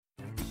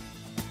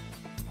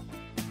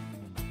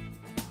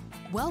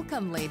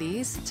Welcome,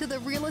 ladies, to the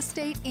Real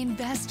Estate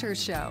Investor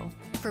Show,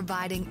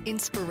 providing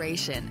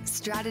inspiration,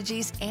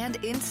 strategies,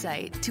 and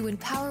insight to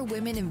empower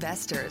women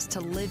investors to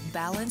live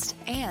balanced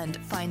and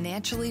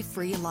financially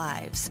free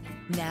lives.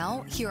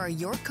 Now, here are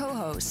your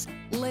co-hosts,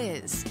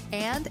 Liz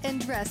and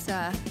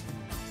Andressa.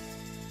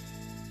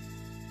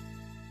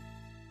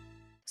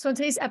 So in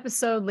today's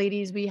episode,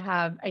 ladies, we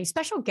have a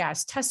special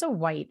guest, Tessa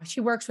White.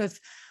 She works with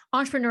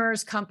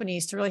entrepreneurs,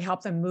 companies to really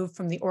help them move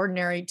from the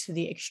ordinary to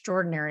the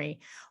extraordinary.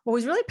 What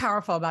was really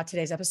powerful about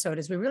today's episode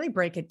is we really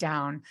break it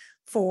down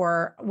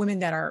for women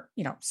that are,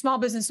 small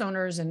business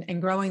owners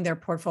and growing their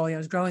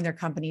portfolios, growing their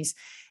companies.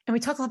 And we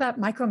talk a lot about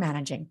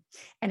micromanaging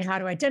and how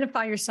to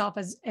identify yourself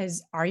as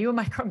are you a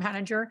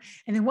micromanager?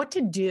 And then what to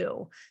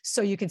do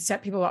so you can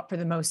set people up for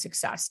the most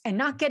success and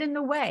not get in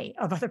the way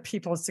of other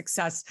people's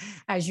success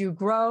as you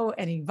grow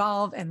and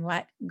evolve and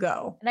let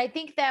go. And I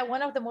think that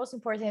one of the most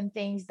important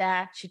things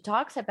that she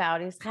talks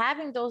about is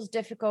having those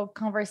difficult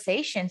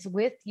conversations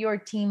with your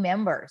team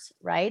members,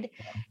 right?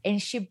 And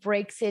she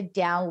breaks it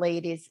down,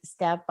 ladies,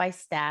 step by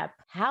step.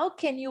 How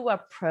can you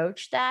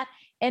approach that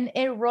and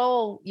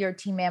enroll your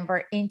team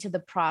member into the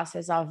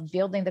process of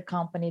building the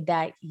company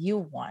that you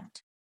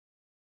want?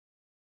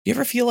 You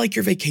ever feel like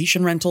your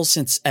vacation rental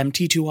sits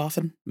empty too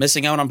often,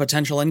 missing out on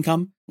potential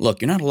income?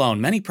 Look, you're not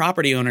alone. Many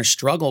property owners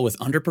struggle with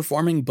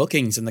underperforming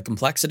bookings and the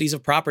complexities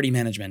of property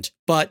management.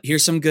 But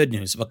here's some good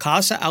news.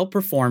 Vacasa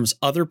outperforms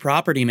other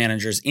property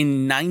managers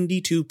in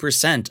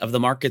 92% of the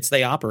markets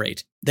they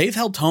operate. They've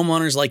helped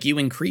homeowners like you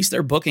increase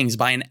their bookings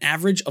by an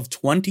average of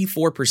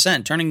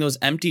 24%, turning those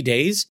empty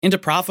days into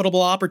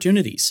profitable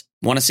opportunities.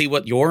 Want to see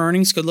what your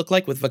earnings could look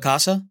like with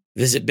Vacasa?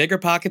 Visit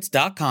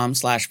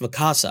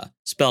biggerpockets.com/Vacasa,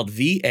 spelled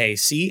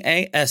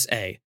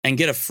Vacasa, and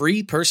get a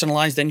free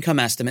personalized income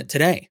estimate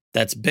today.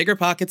 That's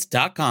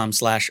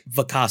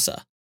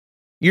biggerpockets.com/Vacasa.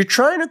 You're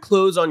trying to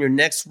close on your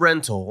next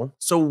rental,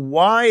 so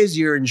why is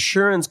your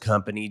insurance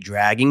company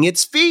dragging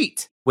its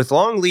feet? With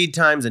long lead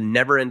times and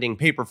never-ending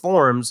paper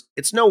forms,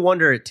 it's no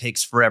wonder it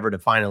takes forever to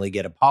finally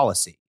get a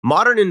policy.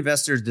 Modern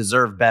investors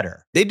deserve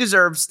better. They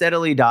deserve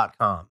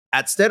Steadily.com.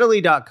 At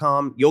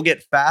Steadily.com, you'll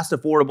get fast,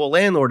 affordable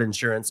landlord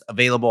insurance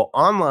available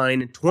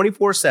online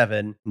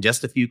 24/7 in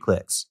just a few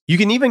clicks. You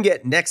can even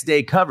get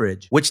next-day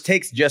coverage, which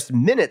takes just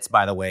minutes,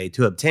 by the way,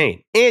 to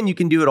obtain. And you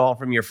can do it all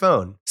from your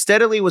phone.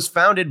 Steadily was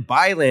founded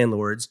by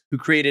landlords who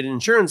created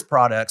insurance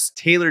products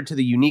tailored to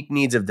the unique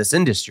needs of this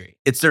industry.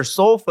 It's their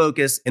sole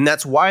focus, and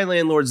that's why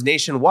landlords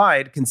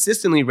nationwide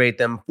consistently rate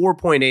them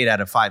 4.8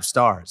 out of 5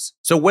 stars.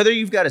 So whether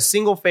you've got a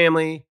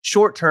single-family,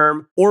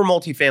 short-term, or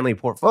multifamily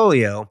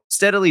portfolio,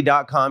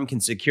 Steadily.com can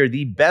secure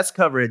the best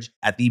coverage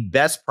at the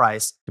best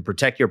price to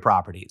protect your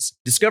properties.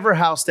 Discover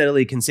how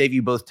Steadily can save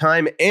you both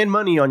time and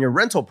money on your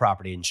rental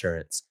property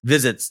insurance.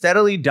 Visit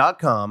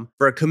Steadily.com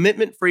for a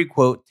commitment-free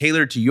quote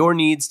tailored to your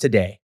needs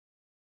today.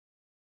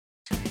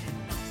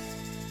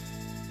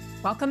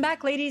 Welcome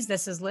back, ladies.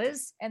 This is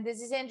Liz. And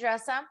this is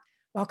Andressa.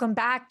 Welcome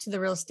back to the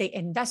Real Estate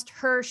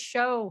Investor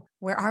Show,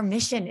 where our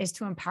mission is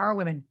to empower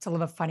women to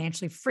live a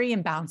financially free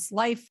and balanced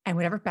life, and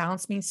whatever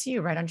balance means to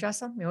you, right,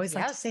 Andressa? We always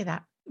like to say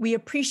that. We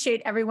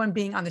appreciate everyone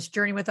being on this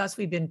journey with us.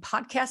 We've been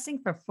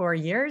podcasting for 4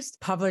 years,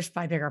 published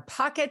by Bigger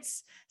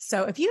Pockets.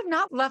 So if you have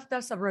not left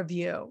us a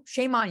review,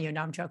 shame on you.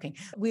 No, I'm joking.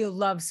 We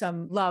love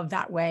some love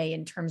that way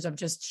in terms of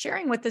just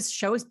sharing what this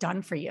show has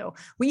done for you.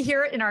 We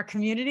hear it in our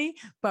community,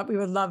 but we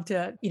would love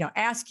to,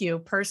 ask you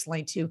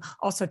personally to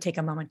also take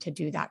a moment to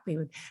do that. We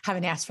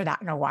haven't asked for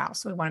that in a while,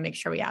 so we want to make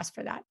sure we ask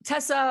for that.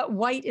 Tessa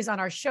White is on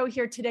our show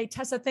here today.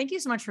 Tessa, thank you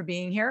so much for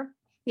being here.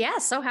 Yeah,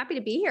 so happy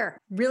to be here.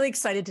 Really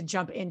excited to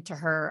jump into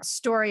her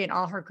story and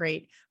all her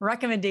great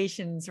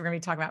recommendations. We're going to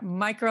be talking about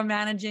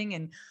micromanaging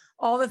and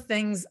all the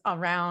things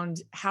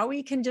around how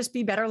we can just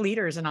be better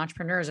leaders and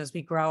entrepreneurs as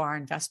we grow our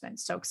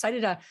investments. So excited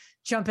to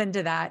jump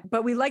into that.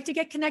 But we like to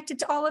get connected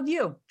to all of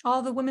you,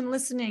 all the women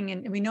listening.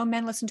 And we know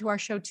men listen to our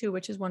show too,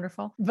 which is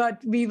wonderful.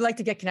 But we like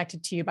to get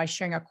connected to you by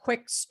sharing a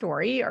quick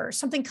story or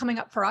something coming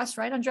up for us,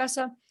 right,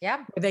 Andressa? Yeah.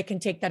 Where they can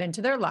take that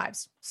into their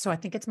lives. So I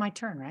think it's my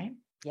turn, right?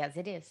 Yes,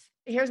 it is.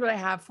 Here's what I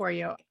have for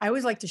you. I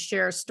always like to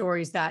share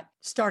stories that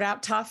start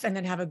out tough and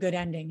then have a good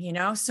ending,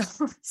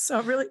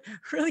 So really,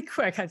 really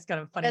quick. That's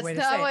kind of a funny way to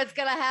say it. That's not what's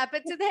going to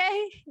happen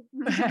today.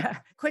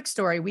 Quick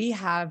story.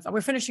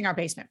 We're finishing our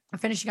basement.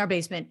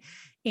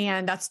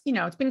 And that's,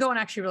 it's been going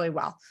actually really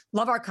well.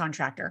 Love our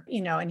contractor,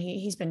 and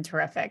he's been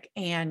terrific.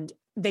 And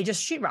they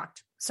just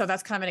sheetrocked. So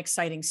that's kind of an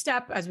exciting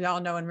step, as we all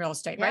know in real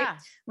estate, right?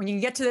 When you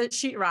get to the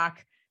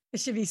sheetrock, it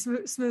should be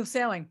smooth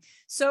sailing.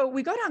 So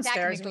we go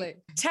downstairs.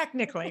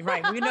 Technically,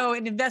 right. We know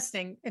in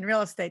investing in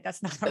real estate,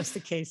 that's not always the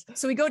case.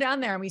 So we go down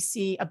there and we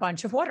see a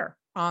bunch of water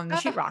on the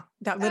sheetrock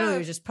that literally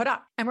was just put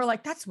up. And we're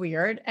like, that's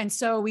weird. And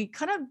so we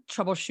kind of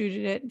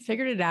troubleshooted it and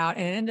figured it out.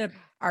 And it ended up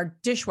our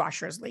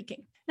dishwasher is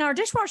leaking. Now our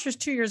dishwasher is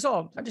 2 years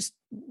old. I just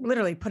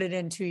literally put it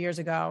in 2 years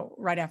ago,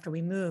 right after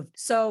we moved.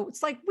 So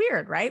it's like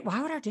weird, right? Why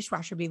would our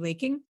dishwasher be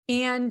leaking?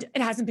 And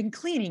it hasn't been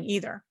cleaning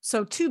either.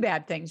 So two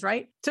bad things,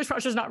 right?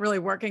 Dishwasher's not really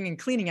working and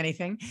cleaning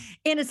anything.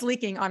 And it's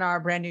leaking on our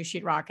brand new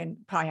sheetrock and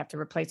probably have to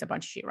replace a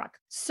bunch of sheetrock.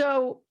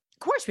 So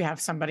course we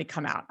have somebody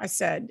come out. I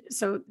said,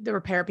 so the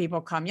repair people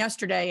come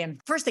yesterday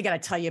and first they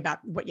got to tell you about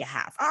what you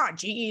have.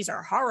 GEs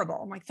are horrible.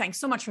 I'm like, thanks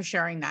so much for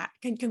sharing that.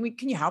 Can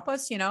you help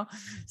us?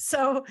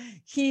 So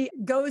he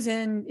goes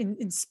in,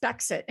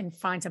 inspects it and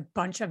finds a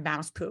bunch of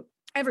mouse poop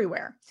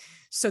everywhere.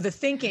 So the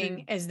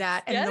thinking is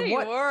that,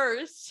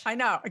 worse. I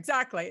know,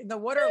 exactly. The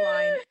water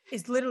line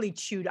is literally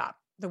chewed up,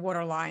 the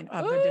water line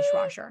of the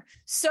dishwasher.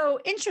 So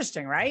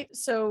interesting, right?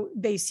 So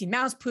they see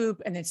mouse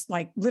poop and it's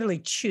like literally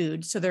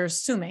chewed. So they're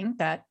assuming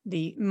that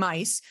the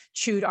mice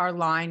chewed our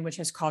line, which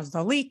has caused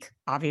the leak,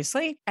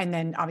 obviously. And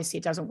then obviously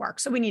it doesn't work.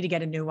 So we need to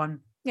get a new one.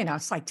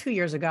 It's like 2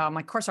 years ago. I'm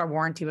like, of course our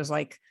warranty was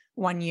like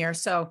 1 year.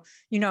 So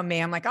me,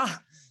 I'm like, I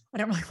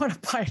don't really want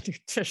to buy a new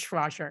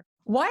dishwasher.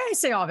 Why I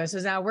say all this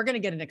is now we're going to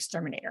get an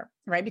exterminator,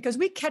 right? Because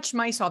we catch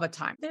mice all the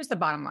time. There's the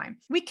bottom line.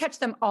 We catch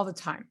them all the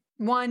time.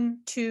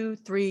 1, 2,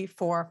 3,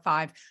 4,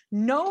 5.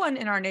 No one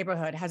in our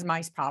neighborhood has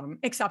mice problem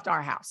except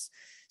our house.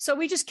 So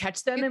we just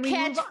catch them and we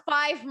catch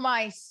 5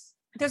 mice.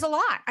 There's a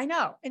lot. I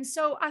know. And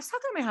so I was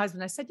talking to my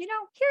husband. I said,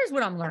 here's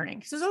what I'm learning.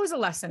 Because there's always a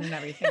lesson in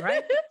everything,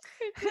 right?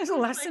 There's a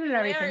lesson in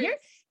everything.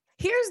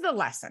 Here's the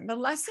lesson. The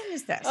lesson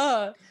is this.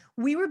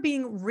 We were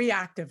being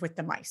reactive with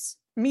the mice,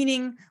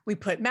 meaning we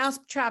put mouse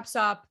traps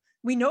up.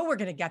 We know we're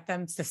going to get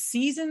them. It's the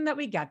season that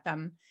we get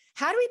them.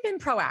 Had we been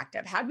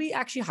proactive, had we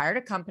actually hired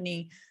a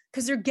company,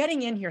 because they're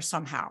getting in here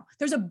somehow.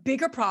 There's a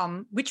bigger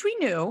problem, which we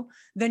knew,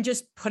 than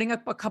just putting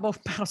up a couple of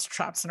mouse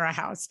traps in our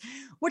house,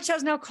 which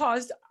has now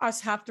caused us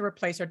have to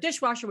replace our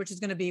dishwasher, which is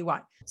going to be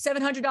what?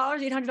 $700,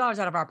 $800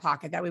 out of our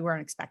pocket that we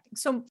weren't expecting.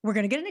 So we're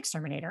going to get an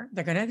exterminator.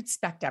 They're going to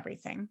inspect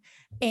everything.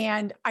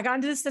 And I got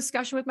into this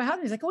discussion with my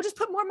husband. He's like, just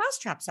put more mouse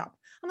traps up.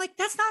 I'm like,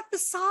 that's not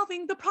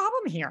solving the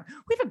problem here.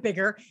 We have a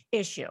bigger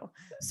issue.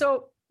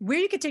 So where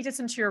you could take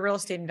this into your real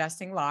estate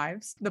investing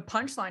lives, the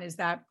punchline is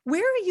that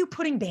where are you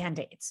putting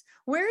Band-Aids?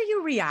 Where are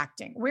you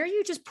reacting? Where are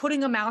you just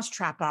putting a mouse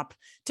trap up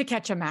to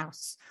catch a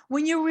mouse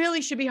when you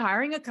really should be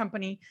hiring a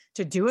company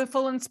to do a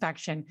full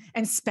inspection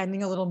and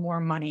spending a little more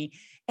money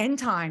and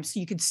time so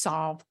you can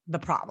solve the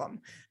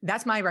problem?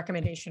 That's my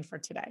recommendation for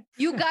today.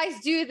 You guys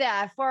do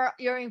that for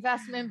your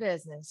investment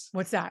business.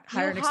 What's that?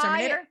 Hire an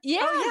exterminator?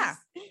 Yes. Oh,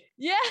 yeah.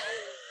 Yeah.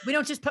 We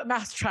don't just put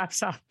mouse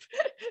traps up.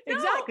 No.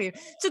 Exactly.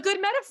 It's a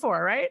good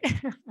metaphor, right?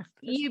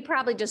 You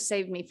probably just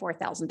saved me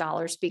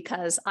 $4,000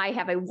 because I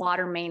have a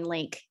water main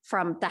leak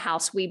from the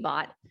house we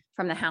bought,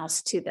 from the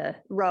house to the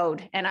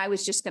road. And I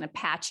was just going to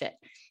patch it.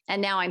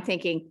 And now I'm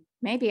thinking,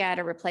 maybe I had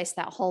to replace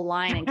that whole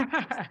line and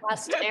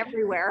dust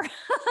everywhere.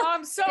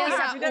 I'm so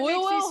happy. That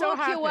makes me so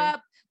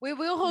happy. We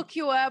will hook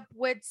you up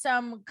with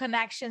some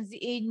connections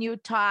in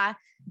Utah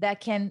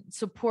that can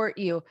support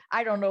you.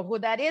 I don't know who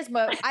that is,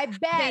 but I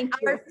bet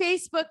our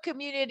Facebook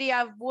community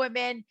of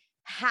women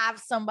have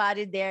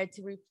somebody there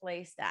to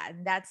replace that.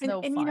 And that's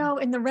no fun.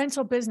 And in the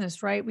rental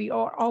business, right? We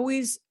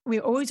always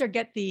are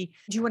get do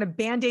you want to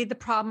Band-Aid the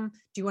problem?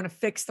 Do you want to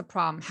fix the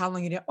problem? How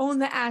long you to own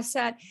the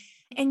asset?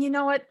 And you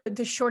know what?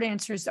 The short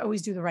answer is to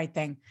always do the right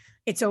thing.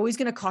 It's always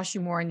going to cost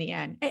you more in the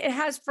end. It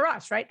has for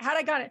us, right? How'd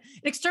I got it?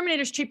 An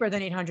exterminator is cheaper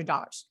than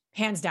 $800,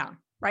 hands down,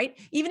 right?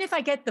 Even if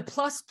I get the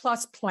plus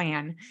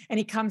plan and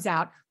he comes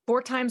out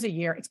 4 times a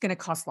year, it's going to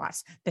cost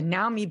less than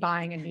now me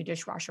buying a new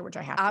dishwasher, which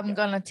I have. I'm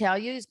going to tell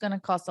you, it's going to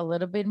cost a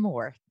little bit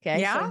more. Okay.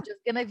 Yeah. So I'm just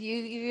going to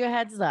give you a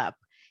heads up.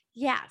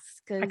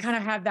 Yes. I kind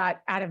of have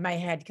that out of my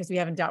head because we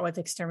haven't dealt with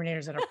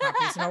exterminators at our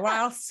properties in a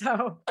while.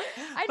 So,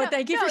 but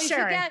thank you for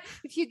sharing.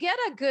 If you get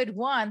a good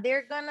one,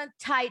 they're going to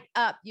tight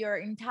up your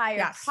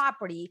entire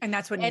property. And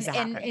that's what needs to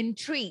happen. And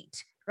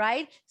treat.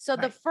 Right. So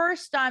the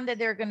first time that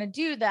they're going to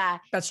do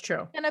that, that's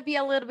true. It's going to be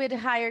a little bit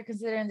higher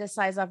considering the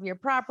size of your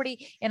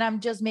property. And I'm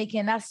just making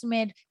an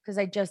estimate because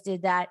I just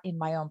did that in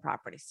my own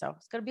property. So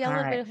it's going to be a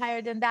little bit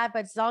higher than that,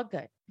 but it's all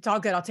good. It's all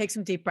good. I'll take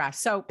some deep breaths.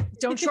 So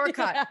don't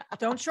shortcut.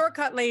 Don't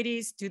shortcut,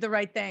 ladies. Do the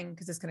right thing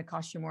because it's going to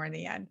cost you more in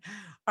the end.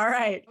 All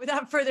right.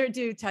 Without further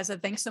ado, Tessa,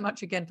 thanks so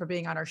much again for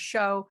being on our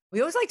show.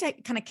 We always like to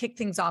kind of kick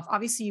things off.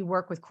 Obviously, you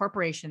work with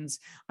corporations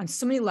on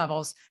so many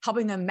levels,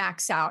 helping them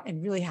max out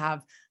and really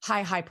have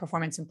high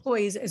performance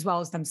employees as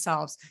well as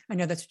themselves. I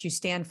know that's what you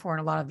stand for in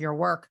a lot of your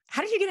work.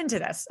 How did you get into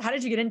this? How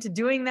did you get into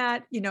doing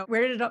that?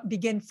 Where did it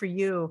begin for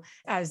you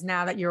as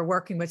now that you're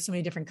working with so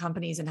many different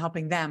companies and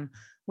helping them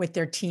with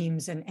their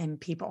teams and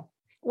people?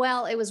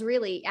 Well, it was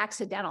really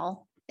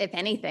accidental, if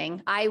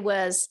anything.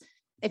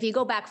 If you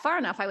go back far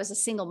enough, I was a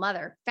single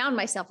mother, found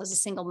myself as a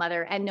single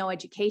mother and no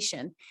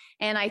education.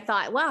 And I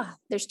thought, wow,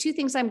 there's 2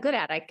 things I'm good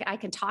at. I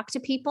can talk to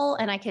people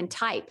and I can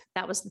type.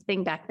 That was the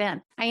thing back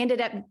then. I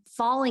ended up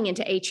falling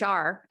into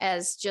HR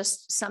as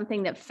just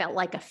something that felt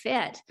like a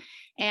fit,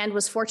 and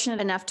was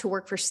fortunate enough to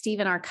work for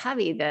Stephen R.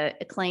 Covey, the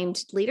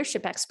acclaimed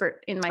leadership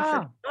expert in my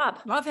first job.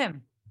 Love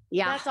him.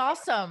 Yeah. That's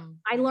awesome.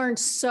 I learned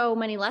so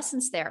many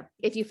lessons there.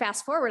 If you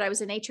fast forward, I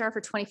was in HR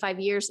for 25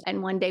 years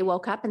and one day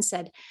woke up and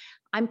said,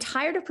 I'm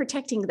tired of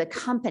protecting the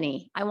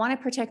company. I want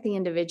to protect the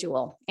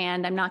individual,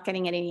 and I'm not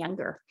getting any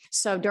younger.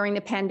 So during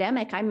the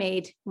pandemic, I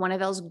made one of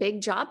those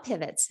big job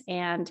pivots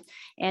and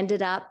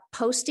ended up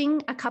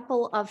posting a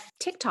couple of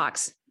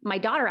TikToks My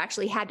daughter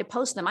actually had to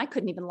post them. I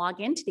couldn't even log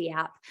into the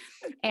app.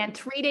 And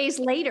 3 days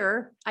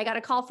later, I got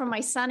a call from my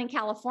son in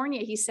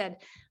California. He said,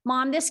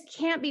 Mom, this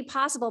can't be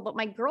possible, but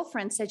my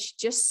girlfriend said she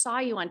just saw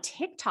you on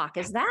TikTok.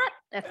 Is that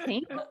a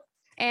thing?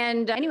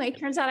 And anyway, it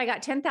turns out I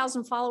got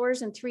 10,000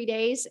 followers in 3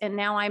 days. And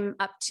now I'm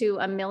up to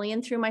 1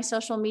 million through my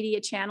social media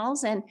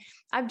channels. And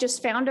I've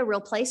just found a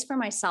real place for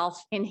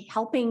myself in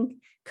helping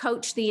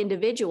coach the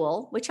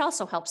individual, which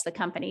also helps the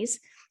companies,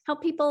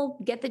 help people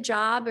get the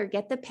job or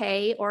get the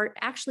pay, or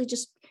actually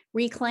just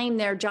reclaim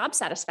their job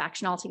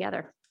satisfaction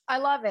altogether. I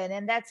love it.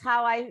 And that's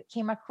how I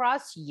came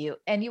across you.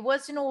 And it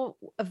was in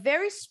a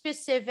very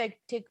specific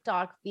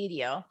TikTok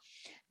video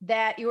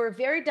that you were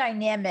very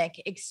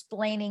dynamic,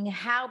 explaining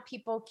how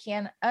people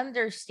can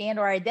understand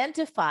or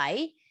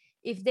identify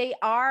if they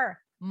are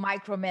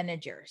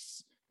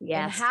micromanagers.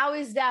 Yes. And how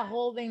is that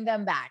holding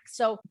them back?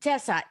 So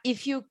Tessa,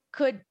 if you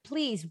could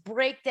please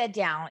break that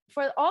down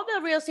for all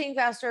the real estate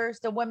investors,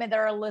 the women that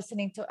are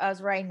listening to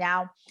us right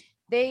now.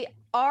 They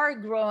are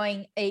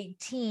growing a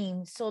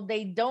team, so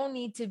they don't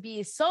need to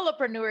be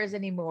solopreneurs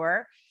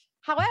anymore.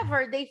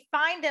 However, they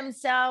find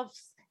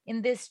themselves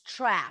in this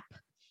trap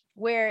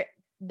where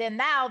then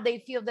now they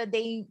feel that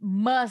they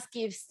must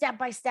give step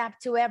by step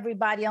to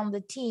everybody on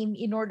the team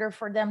in order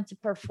for them to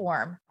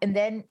perform, and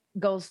then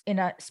goes in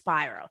a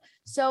spiral.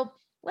 So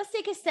let's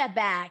take a step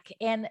back.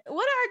 And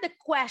what are the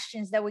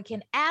questions that we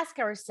can ask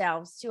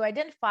ourselves to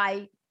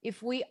identify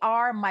if we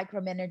are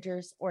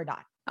micromanagers or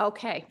not?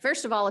 Okay.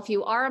 First of all, if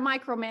you are a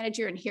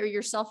micromanager and hear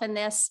yourself in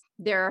this,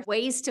 there are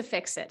ways to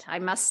fix it. I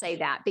must say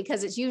that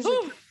because it's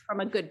usually from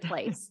a good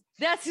place.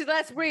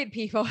 Let's breathe,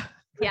 people.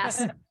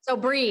 Yes. So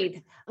breathe.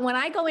 When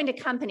I go into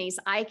companies,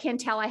 I can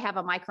tell I have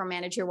a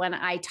micromanager when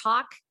I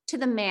talk to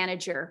the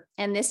manager,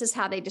 and this is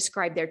how they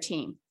describe their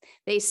team.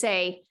 They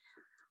say,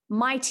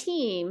 my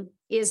team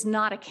is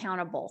not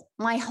accountable.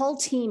 My whole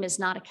team is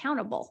not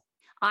accountable.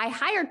 I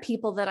hired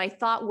people that I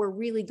thought were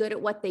really good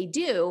at what they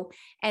do,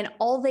 and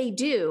all they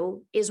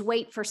do is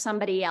wait for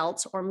somebody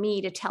else or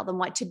me to tell them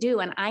what to do,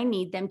 and I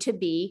need them to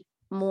be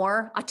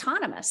more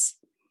autonomous.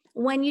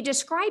 When you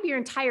describe your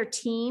entire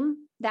team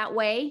that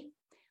way,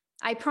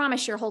 I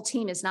promise your whole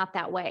team is not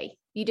that way.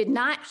 You did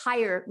not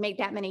make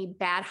that many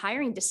bad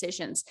hiring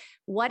decisions.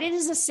 What it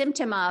is a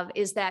symptom of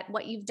is that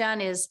what you've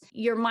done is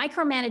you're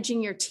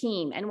micromanaging your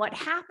team. And what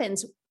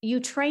happens,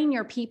 you train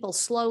your people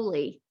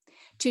slowly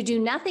to do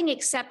nothing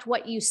except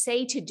what you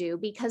say to do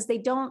because they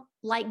don't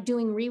like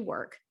doing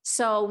rework.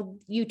 So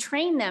you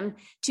train them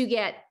to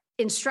get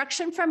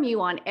instruction from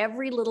you on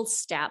every little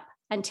step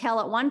until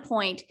at one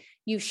point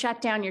you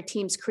shut down your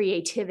team's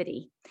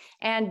creativity.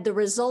 And the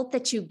result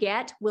that you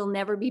get will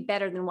never be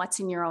better than what's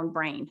in your own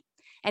brain.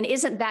 And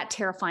isn't that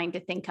terrifying to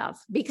think of?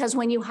 Because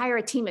when you hire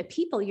a team of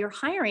people, you're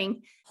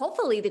hiring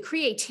hopefully the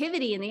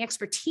creativity and the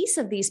expertise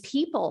of these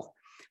people,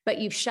 but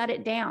you've shut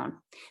it down.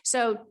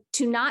 So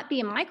to not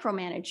be a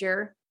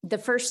micromanager, the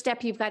first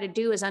step you've got to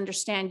do is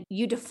understand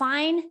you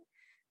define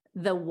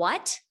the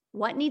what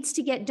needs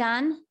to get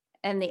done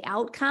and the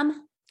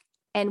outcome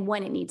and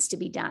when it needs to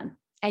be done.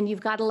 And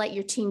you've got to let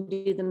your team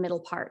do the middle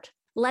part.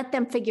 Let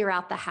them figure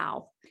out the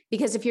how.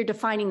 Because if you're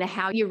defining the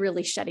how, you're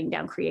really shutting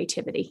down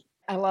creativity.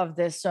 I love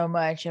this so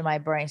much, and my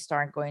brain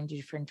started going to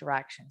different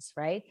directions,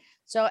 right?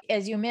 So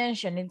as you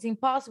mentioned, it's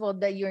impossible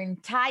that your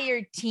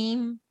entire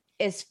team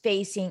is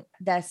facing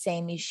that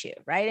same issue,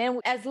 right? And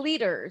as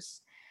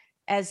leaders,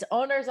 as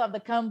owners of the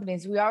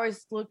companies, we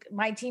always look,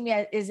 my team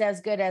is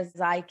as good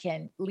as I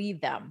can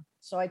lead them.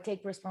 So I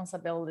take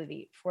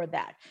responsibility for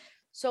that.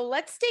 So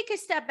let's take a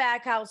step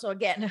back also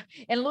again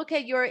and look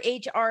at your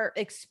HR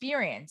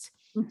experience.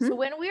 Mm-hmm. So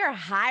when we are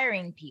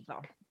hiring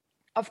people,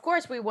 of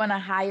course, we want to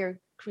hire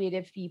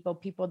creative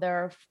people that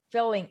are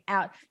filling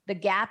out the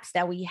gaps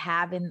that we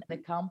have in the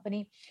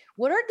company.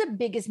 What are the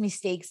biggest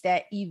mistakes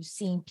that you've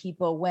seen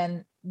people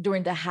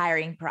during the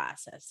hiring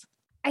process?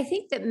 I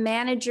think that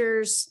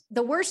managers,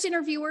 the worst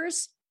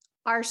interviewers,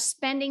 are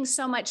spending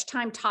so much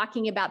time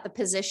talking about the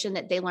position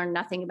that they learn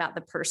nothing about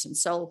the person.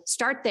 So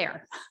start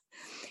there.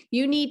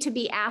 You need to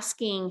be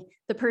asking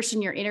the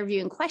person you're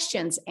interviewing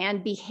questions,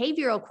 and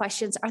behavioral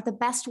questions are the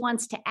best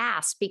ones to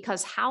ask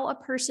because how a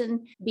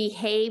person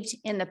behaved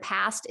in the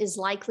past is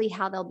likely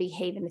how they'll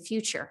behave in the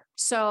future.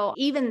 So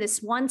even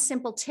this one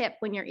simple tip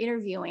when you're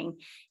interviewing,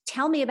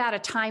 tell me about a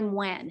time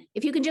when,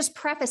 if you can just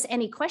preface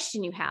any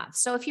question you have.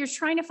 So if you're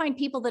trying to find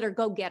people that are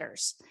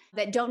go-getters,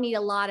 that don't need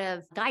a lot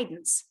of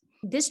guidance,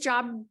 this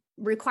job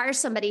requires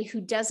somebody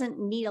who doesn't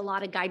need a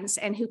lot of guidance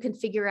and who can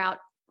figure out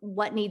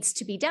what needs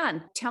to be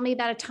done. Tell me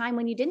about a time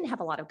when you didn't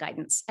have a lot of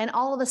guidance. And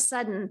all of a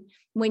sudden,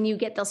 when you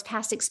get those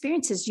past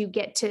experiences, you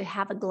get to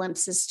have a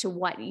glimpse as to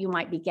what you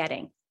might be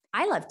getting.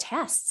 I love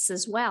tests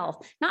as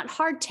well, not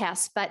hard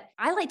tests, but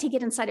I like to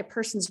get inside a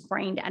person's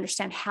brain to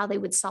understand how they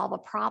would solve a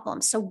problem.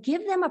 So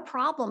give them a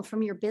problem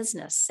from your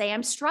business. Say,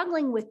 I'm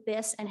struggling with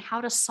this and how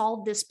to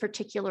solve this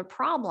particular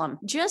problem.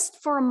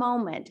 Just for a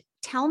moment,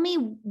 tell me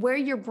where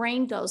your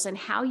brain goes and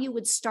how you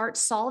would start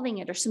solving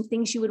it or some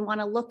things you would want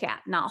to look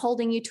at. Not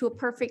holding you to a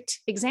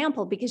perfect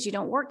example because you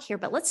don't work here,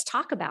 but let's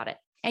talk about it.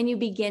 And you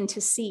begin to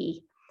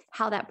see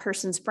how that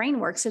person's brain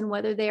works and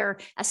whether they're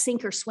a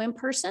sink or swim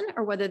person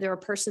or whether they're a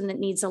person that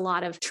needs a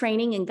lot of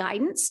training and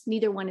guidance.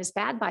 Neither one is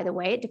bad, by the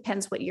way. It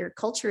depends what your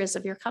culture is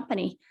of your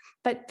company,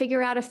 but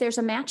figure out if there's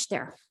a match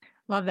there.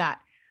 Love that.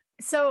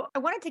 So I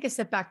want to take a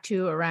step back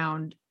too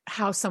around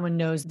how someone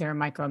knows they're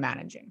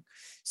micromanaging.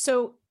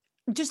 So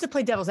just to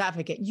play devil's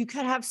advocate, you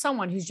could have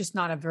someone who's just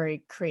not a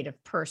very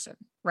creative person,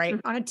 right?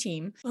 On a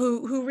team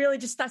who really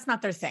just, that's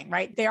not their thing,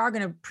 right? They are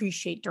going to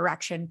appreciate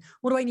direction.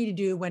 What do I need to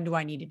do? When do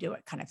I need to do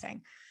it? Kind of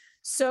thing.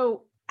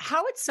 So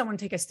how would someone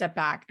take a step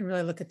back and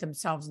really look at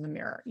themselves in the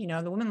mirror? You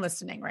know, the women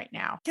listening right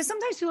now, because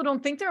sometimes people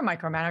don't think they're a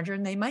micromanager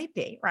and they might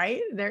be,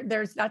 right?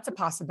 That's a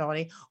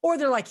possibility. Or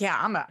they're like, yeah,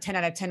 I'm a 10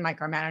 out of 10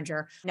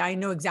 micromanager. Now I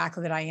know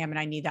exactly that I am and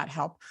I need that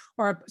help.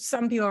 Or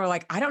some people are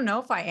like, I don't know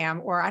if I am,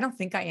 or I don't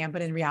think I am,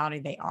 but in reality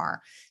they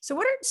are. So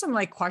what are some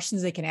like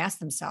questions they can ask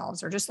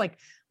themselves, or just like,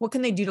 what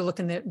can they do to look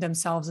in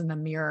themselves in the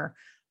mirror?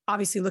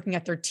 Obviously looking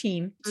at their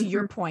team, to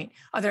your point,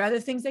 are there other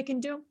things they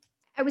can do?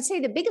 I would say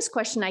the biggest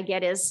question I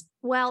get is,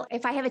 well,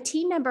 if I have a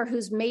team member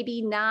who's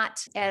maybe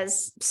not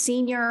as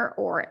senior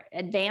or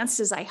advanced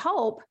as I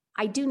hope,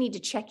 I do need to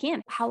check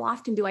in. How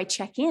often do I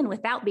check in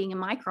without being a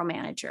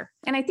micromanager?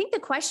 And I think the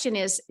question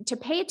is to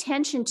pay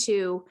attention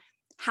to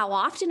how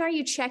often are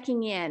you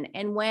checking in?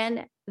 And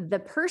when the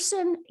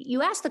person,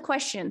 you ask the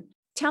question,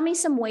 tell me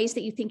some ways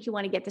that you think you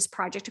want to get this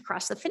project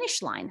across the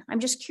finish line. I'm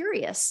just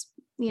curious,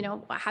 you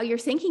know, how you're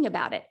thinking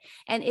about it.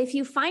 And if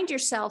you find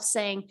yourself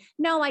saying,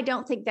 no, I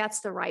don't think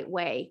that's the right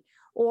way,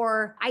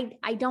 or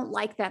I don't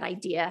like that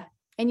idea.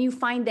 And you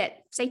find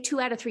that, say, 2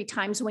 out of 3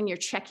 times when you're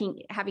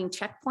having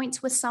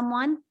checkpoints with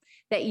someone,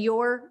 that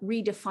you're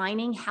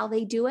redefining how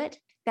they do it,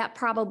 that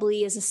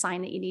probably is a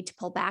sign that you need to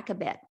pull back a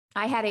bit.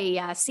 I had a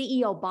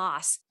CEO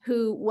boss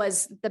who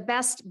was the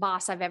best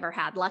boss I've ever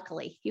had.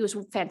 Luckily, he was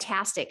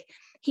fantastic.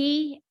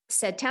 He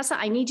said, Tessa,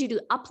 I need you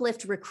to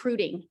uplift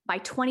recruiting by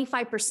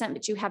 25%,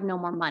 but you have no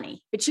more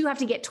money, but you have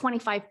to get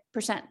 25%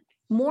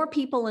 more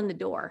people in the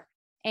door.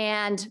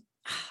 And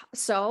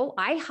so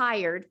I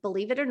hired,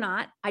 believe it or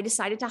not, I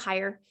decided to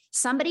hire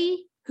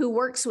somebody who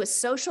works with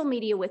social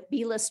media with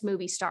B-list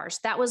movie stars.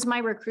 That was my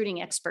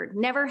recruiting expert.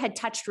 Never had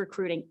touched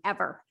recruiting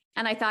ever.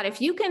 And I thought,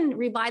 if you can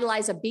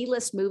revitalize a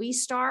B-list movie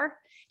star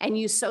and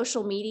use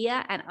social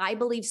media, and I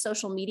believe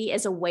social media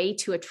is a way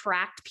to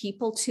attract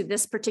people to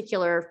this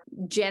particular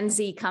Gen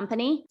Z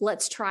company,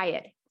 let's try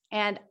it.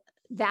 And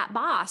that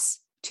boss,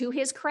 to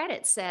his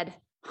credit, said,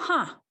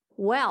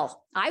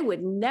 well, I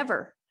would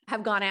never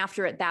have gone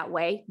after it that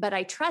way, but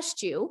I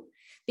trust you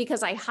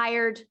because I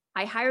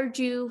hired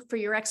you for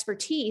your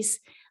expertise.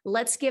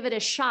 Let's give it a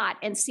shot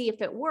and see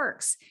if it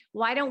works.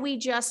 Why don't we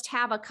just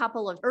have a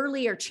couple of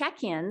earlier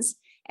check-ins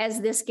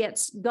as this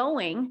gets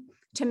going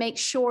to make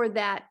sure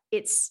that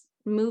it's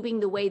moving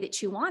the way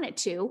that you want it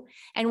to?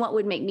 And what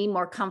would make me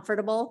more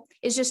comfortable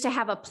is just to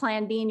have a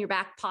plan B in your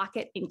back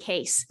pocket in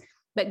case,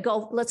 but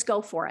let's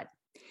go for it.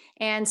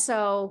 And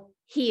so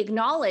he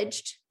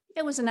acknowledged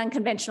it was an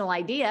unconventional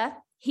idea.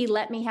 He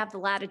let me have the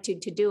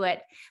latitude to do it,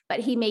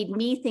 but he made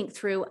me think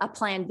through a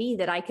plan B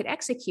that I could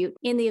execute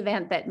in the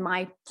event that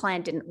my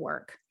plan didn't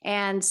work.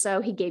 And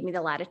so he gave me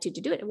the latitude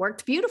to do it. It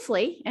worked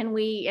beautifully, and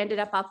we ended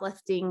up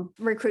uplifting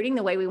recruiting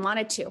the way we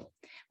wanted to.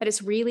 But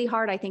it's really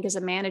hard, I think, as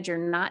a manager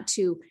not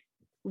to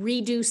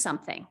redo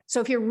something.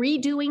 So if you're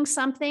redoing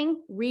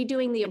something,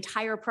 redoing the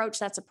entire approach,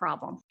 that's a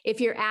problem.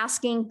 If you're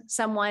asking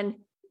someone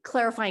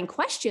clarifying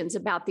questions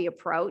about the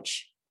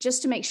approach,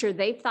 just to make sure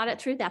they've thought it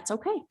through, that's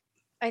okay.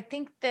 I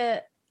think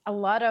that a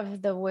lot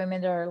of the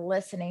women that are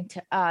listening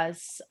to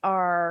us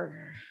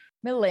are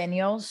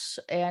millennials,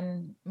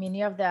 and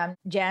many of them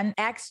Gen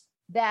X,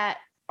 that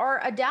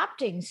are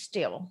adapting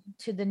still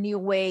to the new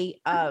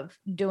way of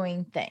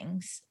doing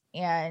things.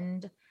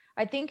 And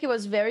I think it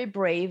was very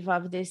brave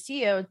of the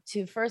CEO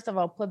to, first of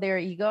all, put their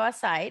ego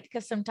aside,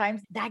 because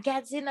sometimes that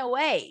gets in the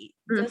way,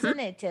 doesn't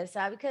it,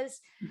 Tessa? Because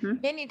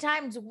many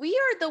times we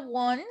are the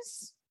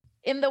ones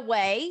in the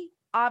way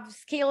of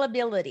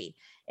scalability.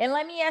 And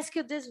let me ask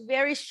you this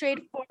very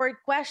straightforward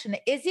question.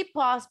 Is it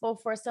possible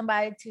for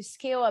somebody to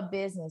scale a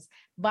business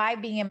by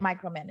being a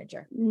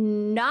micromanager?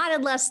 Not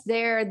unless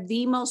they're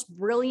the most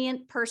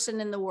brilliant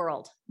person in the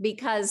world,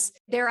 because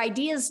their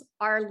ideas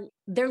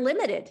they're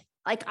limited.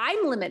 Like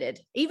I'm limited.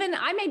 Even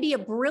I may be a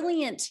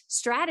brilliant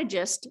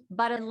strategist,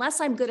 but unless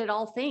I'm good at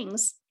all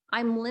things,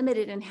 I'm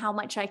limited in how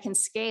much I can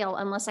scale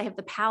unless I have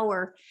the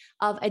power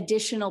of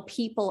additional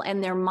people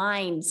and their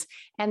minds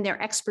and their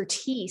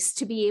expertise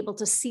to be able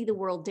to see the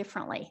world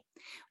differently,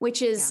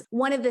 which is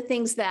one of the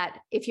things that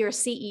if you're a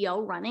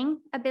CEO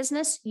running a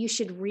business, you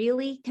should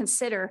really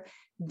consider.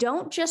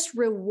 Don't just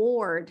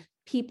reward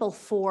people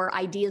for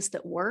ideas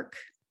that work,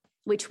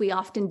 which we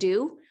often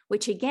do,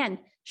 which again,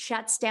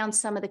 shuts down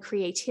some of the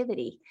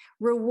creativity.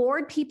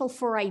 Reward people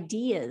for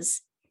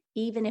ideas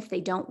even if they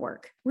don't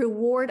work.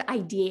 Reward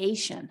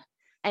ideation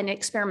and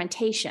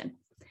experimentation,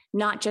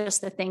 not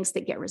just the things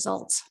that get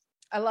results.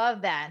 I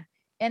love that.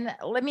 And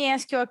let me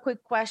ask you a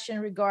quick question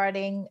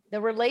regarding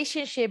the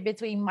relationship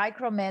between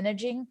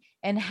micromanaging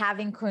and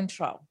having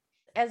control.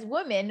 as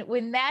women,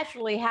 we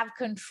naturally have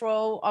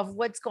control of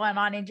what's going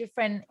on in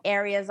different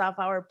areas of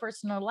our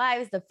personal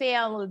lives, the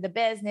family, the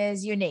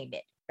business, you name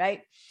it,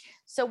 right?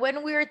 So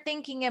when we're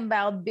thinking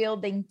about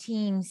building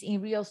teams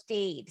in real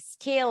estate,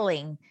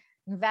 scaling,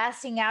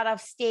 investing out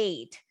of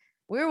state,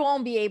 we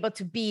won't be able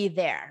to be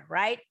there,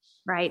 right?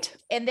 Right.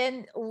 And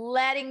then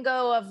letting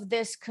go of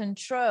this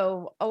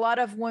control, a lot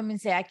of women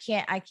say, I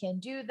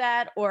can't do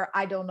that, or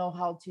I don't know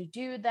how to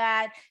do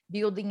that.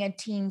 Building a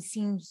team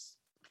seems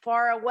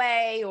far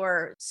away,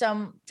 or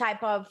some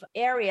type of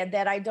area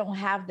that I don't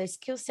have the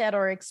skill set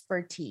or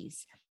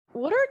expertise.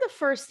 What are the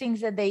first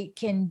things that they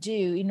can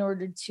do in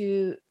order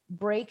to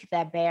break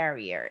that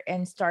barrier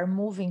and start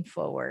moving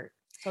forward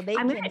so they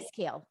can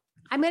scale?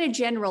 I'm going to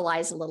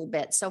generalize a little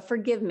bit. So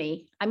forgive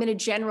me. I'm going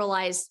to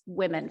generalize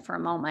women for a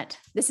moment.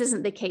 This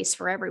isn't the case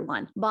for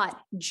everyone, but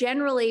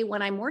generally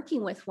when I'm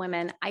working with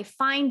women, I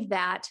find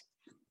that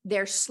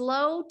they're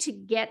slow to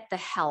get the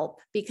help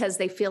because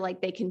they feel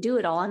like they can do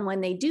it all. And when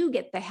they do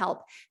get the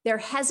help, they're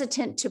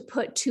hesitant to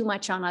put too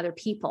much on other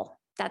people.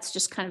 That's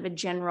just kind of a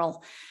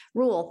general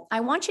rule.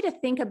 I want you to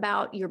think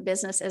about your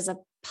business as a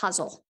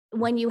puzzle.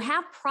 When you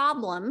have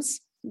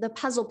problems, the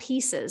puzzle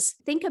pieces,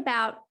 think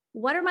about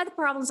what are the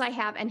problems I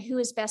have and who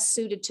is best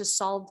suited to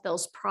solve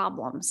those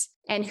problems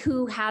and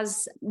who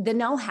has the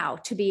know-how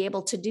to be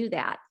able to do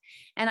that.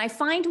 And I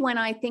find when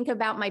I think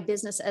about my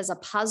business as a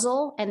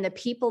puzzle and the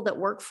people that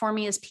work for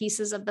me as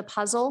pieces of the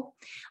puzzle,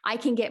 I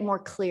can get more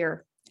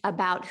clear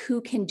about who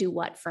can do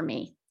what for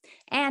me.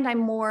 And I'm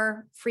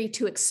more free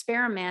to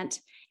experiment.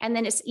 And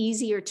then it's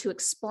easier to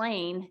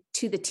explain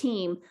to the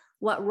team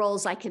what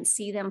roles I can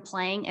see them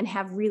playing and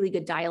have really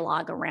good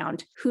dialogue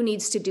around who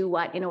needs to do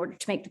what in order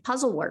to make the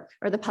puzzle work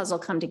or the puzzle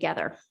come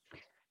together.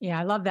 Yeah,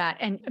 I love that.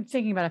 And I'm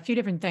thinking about a few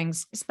different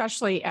things,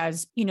 especially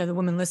as, the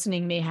women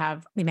listening may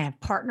have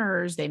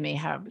partners, they may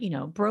have,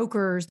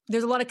 brokers.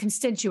 There's a lot of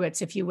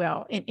constituents, if you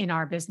will, in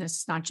our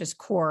business, not just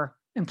core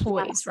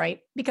employees, right?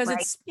 Because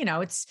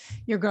it's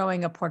you're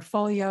growing a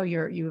portfolio,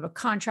 you have a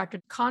contractor,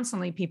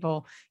 constantly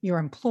people you're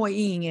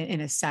employing in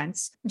a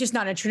sense, just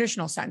not a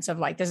traditional sense of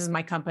like, this is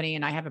my company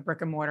and I have a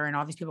brick and mortar and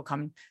all these people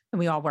come and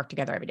we all work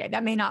together every day.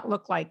 That may not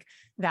look like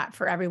that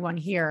for everyone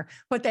here,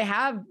 but they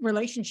have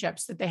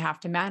relationships that they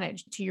have to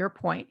manage, to your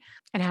point.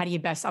 And how do you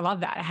best, I love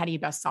that. How do you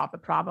best solve the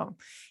problem?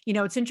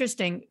 It's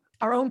interesting.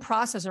 Our own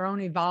process, our own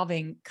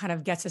evolving kind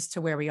of gets us to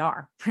where we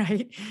are,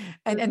 right?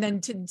 And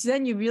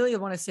then you really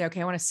want to say,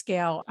 okay, I want to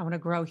scale, I want to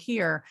grow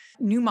here.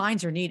 New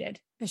minds are needed.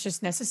 It's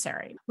just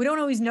necessary. We don't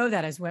always know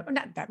that as women.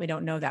 Not that we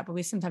don't know that, but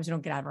we sometimes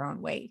don't get out of our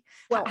own way.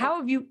 Well, how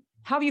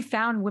have you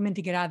found women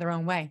to get out of their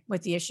own way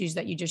with the issues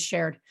that you just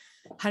shared?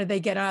 How do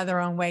they get out of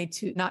their own way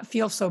to not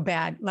feel so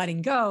bad,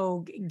 letting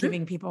go,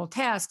 giving people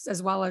tasks,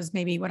 as well as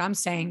maybe what I'm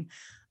saying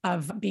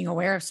of being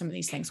aware of some of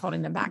these things,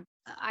 holding them back?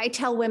 I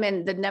tell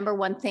women the number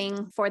one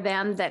thing for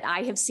them that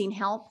I have seen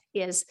help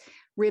is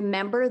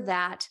remember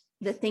that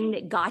the thing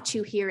that got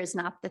you here is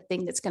not the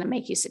thing that's going to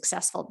make you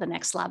successful at the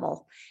next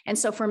level. And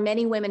so for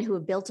many women who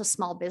have built a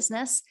small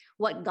business,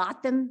 what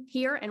got them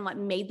here and what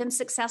made them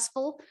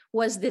successful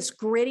was this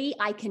gritty,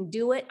 I can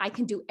do it, I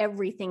can do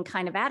everything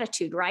kind of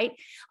attitude, right?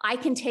 I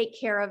can take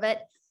care of it.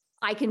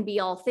 I can be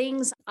all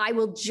things. I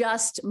will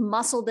just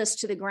muscle this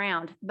to the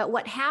ground. But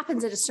what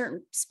happens at a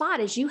certain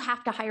spot is you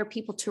have to hire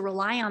people to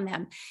rely on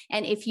them.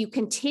 And if you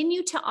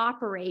continue to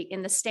operate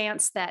in the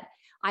stance that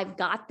I've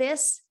got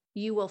this,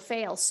 you will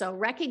fail. So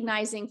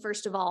recognizing,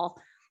 first of all,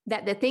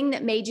 that the thing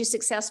that made you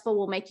successful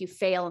will make you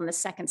fail in the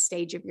second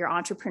stage of your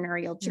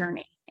entrepreneurial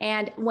journey.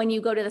 And when you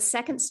go to the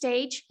second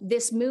stage,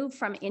 this move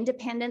from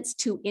independence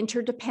to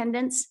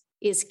interdependence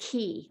is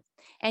key.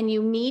 And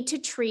you need to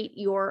treat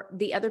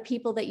the other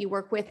people that you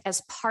work with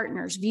as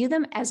partners. View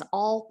them as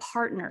all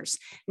partners,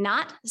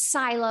 not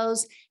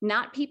silos,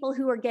 not people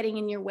who are getting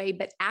in your way,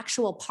 but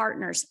actual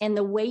partners. And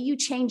the way you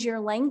change your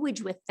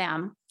language with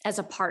them as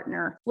a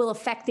partner will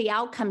affect the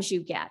outcomes you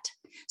get.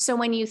 So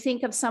when you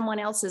think of someone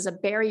else as a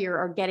barrier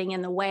or getting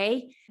in the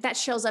way, that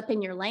shows up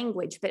in your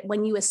language. But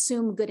when you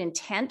assume good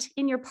intent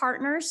in your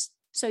partners,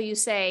 so you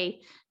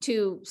say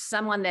to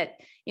someone that,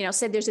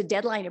 said there's a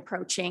deadline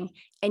approaching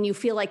and you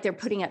feel like they're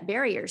putting up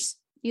barriers,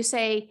 you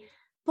say,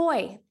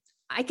 boy,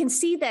 I can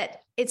see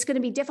that it's going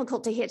to be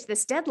difficult to hit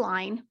this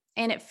deadline.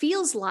 And it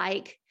feels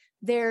like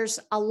there's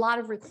a lot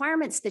of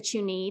requirements that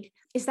you need.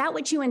 Is that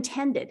what you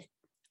intended?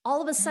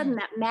 All of a sudden,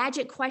 that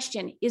magic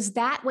question, is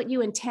that what you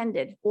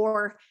intended?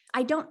 Or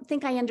I don't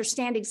think I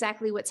understand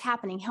exactly what's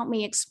happening. Help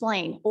me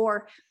explain.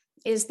 Or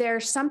is there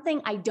something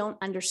I don't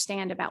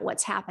understand about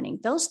what's happening?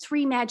 Those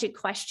three magic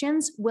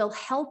questions will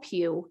help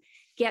you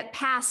get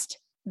past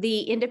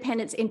the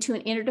independence into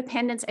an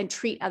interdependence and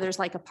treat others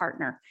like a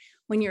partner.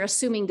 When you're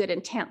assuming good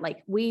intent,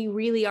 like we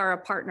really are a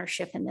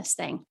partnership in this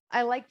thing.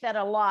 I like that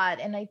a lot.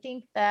 And I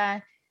think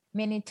that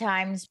many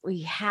times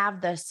we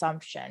have the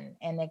assumption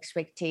and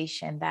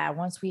expectation that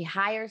once we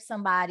hire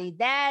somebody,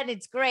 that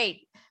it's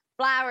great.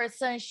 Flowers,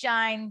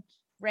 sunshine,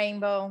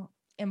 rainbow,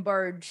 and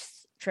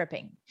birds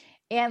tripping.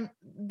 And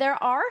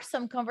there are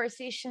some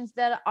conversations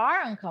that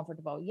are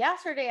uncomfortable.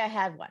 Yesterday, I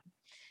had one.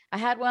 I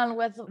had one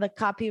with the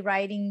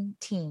copywriting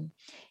team,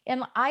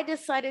 and I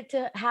decided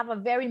to have a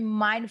very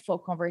mindful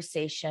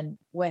conversation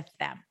with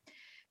them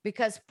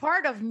because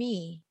part of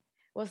me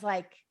was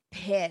like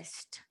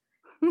pissed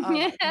of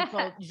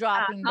people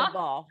dropping the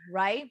ball,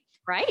 right?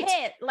 Right.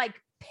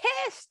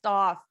 Pissed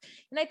off.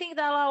 And I think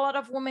that a lot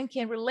of women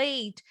can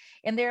relate.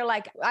 And they're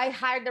like, I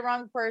hired the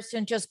wrong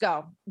person. Just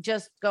go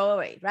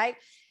away. Right.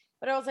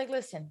 But I was like,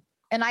 listen,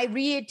 and I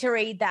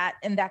reiterate that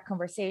in that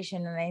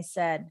conversation. And I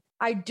said,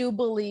 I do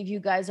believe you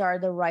guys are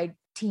the right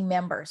team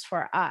members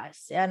for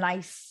us. And I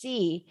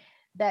see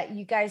that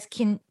you guys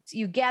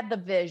you get the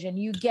vision,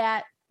 you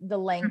get the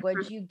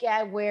language, you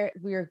get where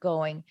we're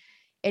going.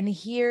 And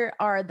here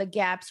are the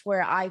gaps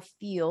where I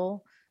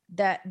feel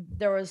that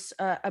there was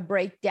a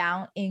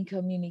breakdown in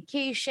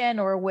communication,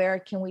 or where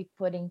can we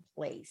put in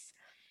place.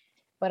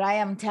 But I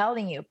am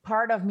telling you,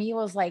 part of me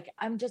was like,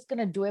 I'm just going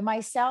to do it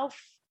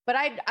myself. But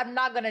I'm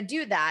not going to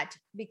do that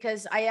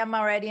because I am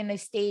already in a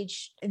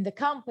stage in the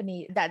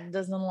company that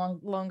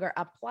doesn't longer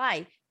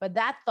apply. But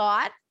that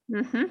thought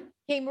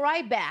came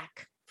right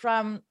back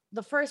from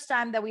the first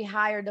time that we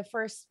hired the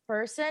first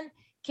person,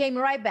 came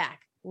right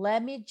back.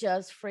 Let me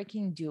just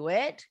freaking do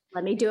it.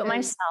 Let me do it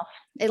myself.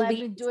 Let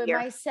me do it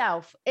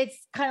myself.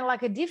 It's kind of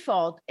like a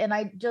default. And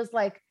I just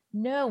like,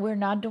 no, we're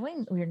not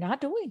doing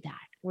that.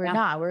 We're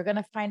not. We're going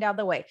to find out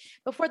the way.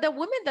 But for the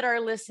women that are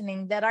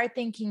listening, that are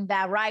thinking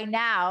that right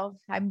now,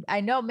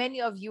 I know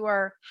many of you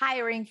are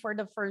hiring for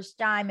the first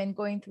time and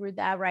going through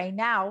that right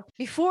now.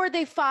 Before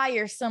they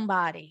fire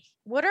somebody,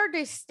 what are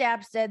the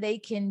steps that they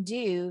can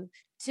do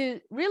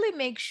to really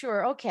make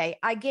sure, okay,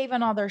 I gave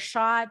another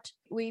shot.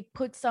 We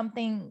put some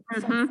things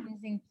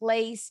in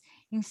place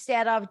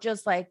instead of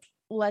just like,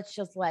 let's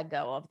just let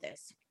go of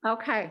this.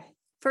 Okay.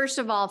 First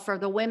of all, for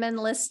the women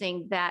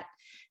listening that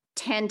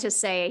tend to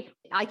say,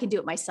 I can do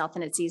it myself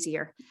and it's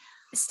easier.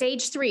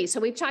 Stage 3. So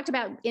we've talked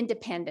about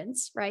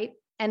independence, right?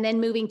 And then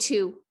moving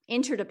to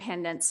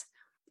interdependence.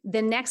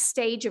 The next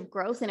stage of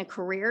growth in a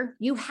career,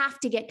 you have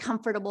to get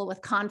comfortable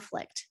with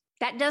conflict.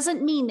 That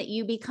doesn't mean that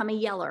you become a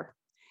yeller.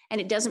 And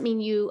it doesn't mean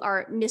you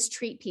are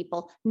mistreat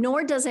people,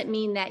 nor does it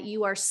mean that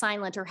you are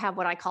silent or have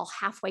what I call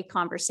halfway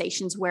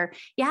conversations where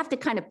you have to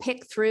kind of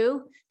pick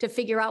through to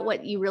figure out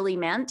what you really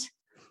meant.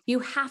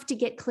 You have to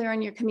get clear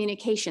on your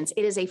communications.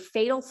 It is a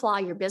fatal flaw.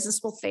 Your business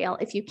will fail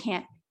if you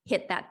can't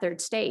hit that third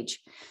stage.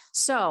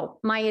 So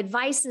my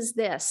advice is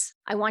this.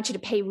 I want you to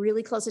pay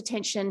really close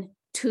attention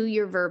to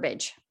your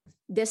verbiage.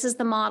 This is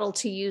the model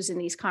to use in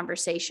these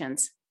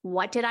conversations.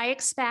 What did I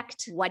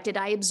expect? What did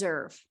I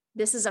observe?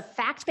 This is a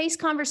fact-based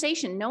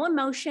conversation, no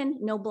emotion,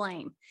 no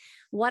blame.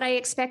 What I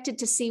expected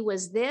to see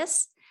was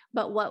this,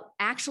 but what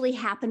actually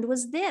happened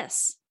was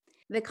this.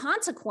 The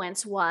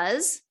consequence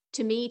was,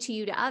 to me, to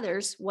you, to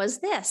others, was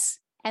this.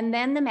 And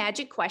then the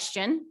magic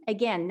question,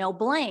 again, no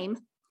blame,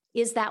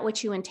 is that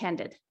what you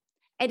intended?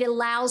 It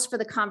allows for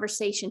the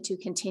conversation to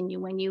continue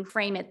when you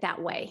frame it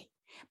that way.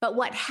 But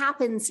what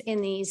happens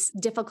in these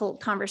difficult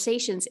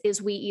conversations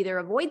is we either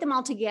avoid them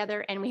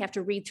altogether and we have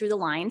to read through the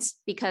lines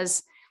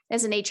because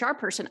as an HR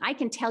person, I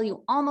can tell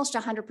you almost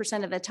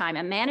 100% of the time,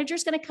 a manager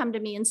is going to come to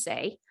me and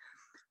say,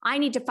 I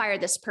need to fire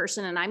this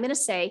person. And I'm going to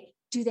say,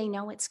 do they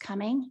know it's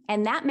coming?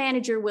 And that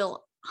manager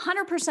will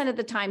 100% of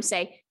the time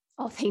say,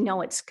 oh, they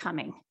know it's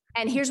coming.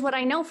 And here's what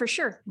I know for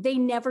sure. They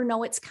never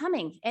know it's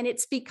coming. And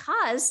it's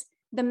because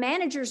the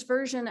manager's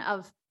version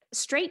of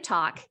straight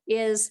talk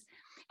is,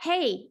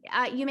 hey,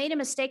 you made a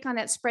mistake on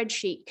that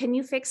spreadsheet. Can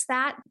you fix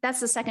that?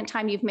 That's the second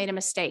time you've made a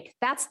mistake.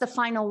 That's the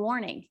final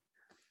warning.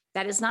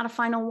 That is not a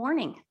final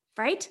warning.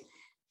 Right?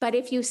 But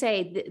if you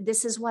say,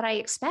 this is what I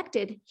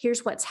expected,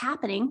 here's what's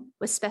happening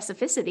with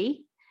specificity,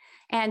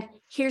 and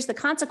here's the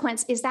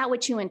consequence, is that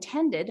what you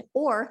intended?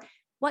 Or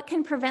what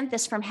can prevent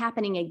this from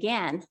happening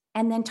again?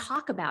 And then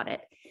talk about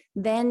it.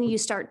 Then you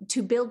start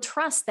to build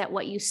trust that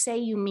what you say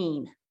you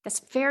mean.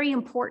 That's very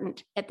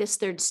important at this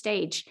third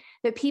stage,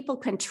 that people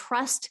can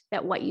trust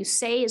that what you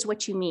say is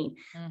what you mean.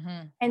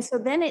 Mm-hmm. And so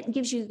then it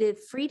gives you the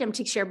freedom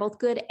to share both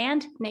good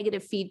and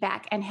negative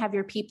feedback and have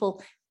your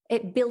people.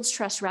 It builds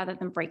trust rather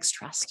than breaks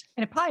trust.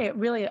 And it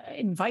really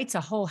invites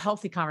a whole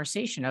healthy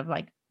conversation of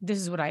like, this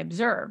is what I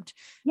observed.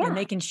 Yeah. And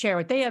they can share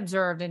what they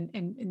observed.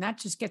 And that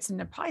just gets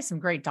into probably some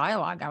great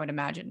dialogue, I would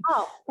imagine.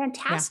 Oh,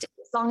 fantastic.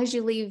 Yeah. As long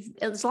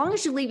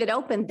as you leave it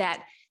open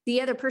that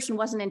the other person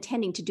wasn't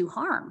intending to do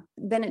harm,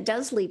 then it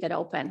does leave it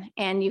open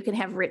and you can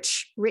have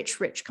rich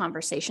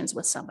conversations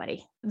with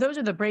somebody. Those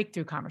are the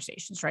breakthrough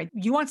conversations, right?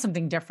 You want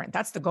something different.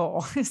 That's the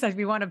goal. It's that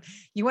you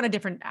want a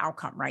different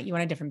outcome, right? You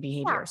want a different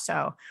behavior. Yeah.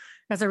 So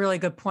that's a really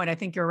good point. I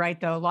think you're right,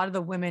 though. A lot of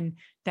the women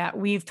that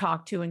we've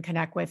talked to and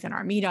connect with in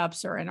our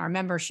meetups or in our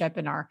membership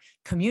and our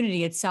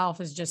community itself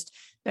is just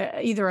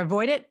either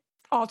avoid it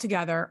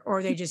altogether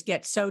or they just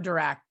get so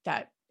direct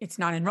that it's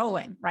not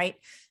enrolling, right?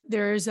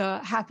 There's a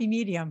happy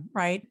medium,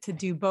 right? To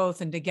do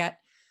both and to get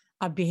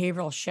a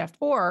behavioral shift,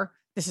 or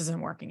this isn't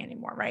working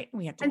anymore, right?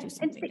 We have to do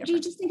something different. You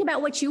just think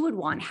about what you would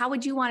want. How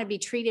would you want to be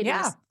treated?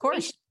 Yeah, of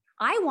course.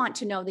 I want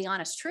to know the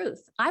honest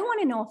truth. I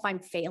want to know if I'm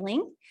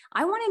failing.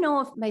 I want to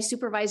know if my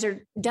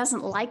supervisor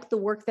doesn't like the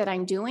work that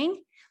I'm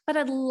doing. but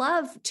I'd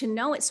love to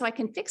know it so I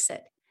can fix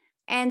it.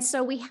 And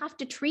so we have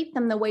to treat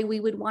them the way we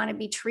would want to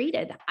be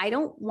treated. I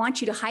don't want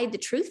you to hide the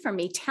truth from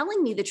me.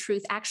 Telling me the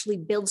truth actually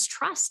builds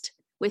trust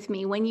with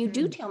me when you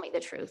do tell me the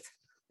truth.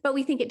 But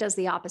we think it does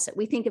the opposite.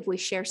 We think if we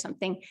share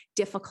something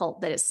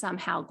difficult, that it's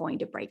somehow going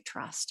to break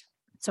trust.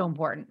 So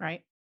important,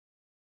 right?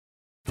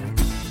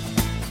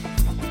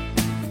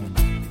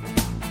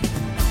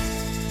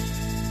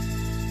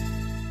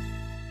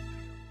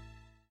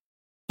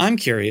 I'm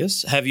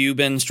curious, have you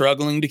been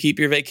struggling to keep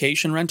your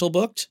vacation rental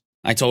booked?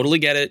 I totally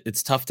get it.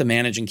 It's tough to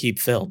manage and keep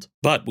filled.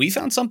 But we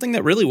found something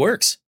that really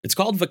works. It's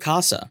called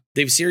Vacasa.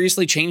 They've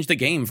seriously changed the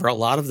game for a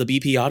lot of the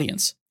BP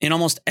audience. In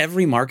almost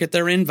every market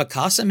they're in,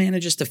 Vacasa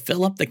manages to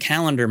fill up the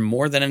calendar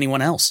more than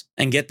anyone else.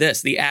 And get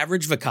this, the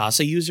average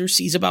Vacasa user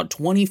sees about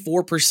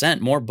 24%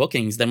 more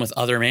bookings than with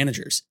other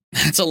managers.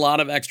 That's a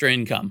lot of extra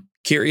income.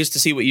 Curious to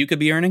see what you could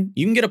be earning?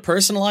 You can get a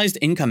personalized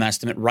income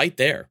estimate right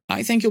there.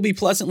 I think you'll be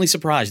pleasantly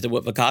surprised at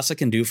what Vacasa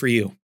can do for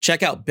you.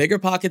 Check out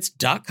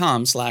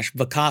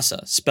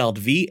biggerpockets.com/Vacasa, spelled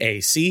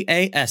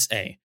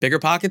Vacasa.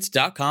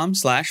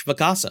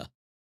 biggerpockets.com/Vacasa.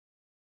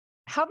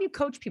 How have you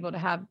coached people to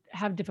have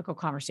difficult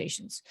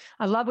conversations?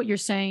 I love what you're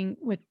saying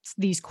with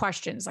these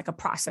questions, like a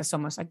process,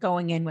 almost like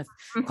going in with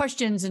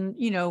questions and,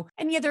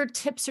 any other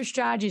tips or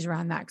strategies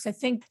around that? Because I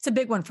think it's a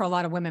big one for a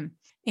lot of women.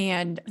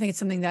 And I think it's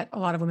something that a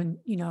lot of women,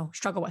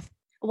 struggle with.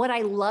 What I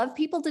love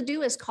people to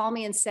do is call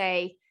me and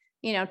say,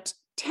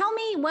 tell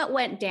me what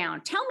went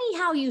down. Tell me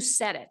how you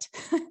said it.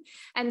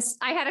 And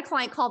I had a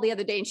client call the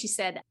other day and she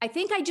said, I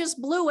think I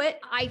just blew it.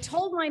 I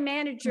told my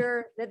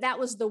manager that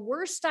was the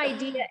worst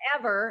idea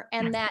ever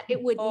and that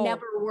it would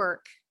never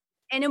work.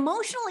 And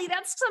emotionally,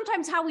 that's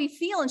sometimes how we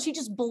feel. And she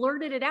just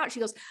blurted it out. She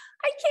goes,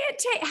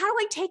 how do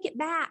I take it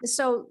back?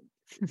 So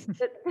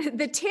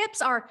the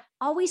tips are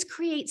always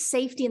create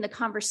safety in the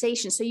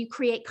conversation. So you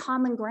create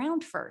common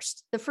ground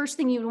first. The first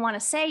thing you would want to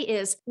say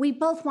is, we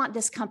both want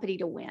this company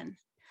to win.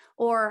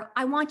 Or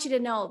I want you to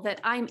know that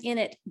I'm in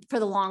it for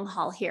the long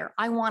haul here.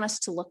 I want us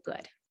to look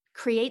good.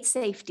 Create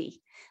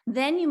safety.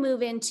 Then you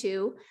move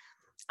into,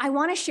 I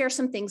want to share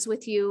some things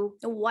with you,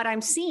 what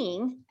I'm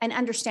seeing and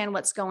understand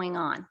what's going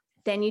on.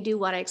 Then you do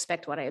what I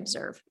expect, what I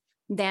observe.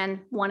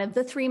 Then one of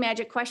the 3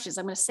 magic questions,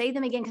 I'm going to say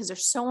them again because they're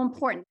so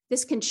important.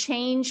 This can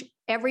change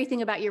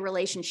everything about your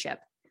relationship.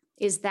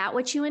 Is that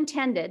what you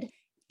intended?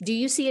 Do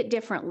you see it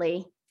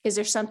differently? Is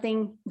there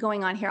something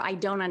going on here I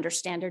don't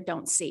understand or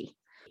don't see?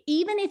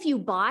 Even if you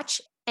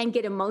botch and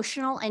get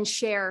emotional and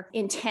share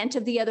intent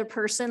of the other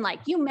person, like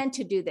you meant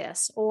to do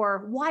this,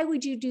 or why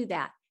would you do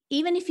that?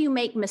 Even if you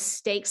make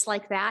mistakes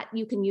like that,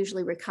 you can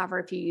usually recover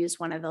if you use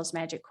one of those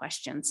magic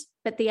questions.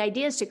 But the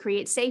idea is to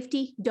create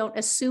safety. Don't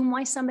assume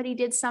why somebody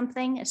did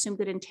something. Assume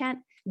good intent.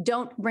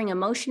 Don't bring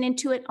emotion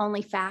into it,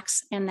 only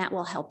facts, and that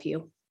will help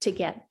you to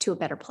get to a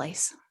better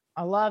place.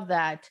 I love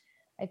that.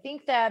 I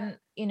think that,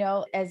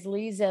 as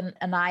Liz and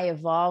I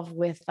evolve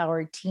with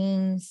our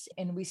teams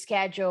and we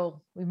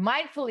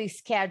mindfully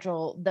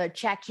schedule the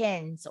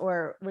check-ins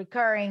or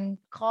recurring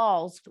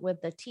calls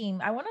with the team,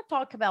 I want to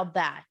talk about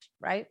that,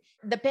 right?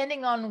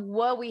 Depending on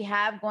what we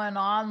have going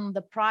on,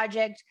 the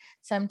project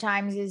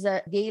sometimes is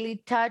a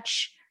daily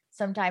touch,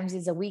 sometimes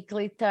it's a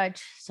weekly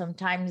touch,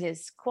 sometimes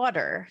it's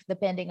quarter,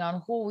 depending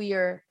on who we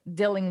are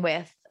dealing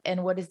with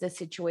and what is the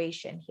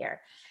situation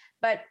here.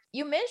 But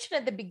you mentioned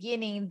at the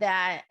beginning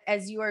that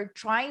as you are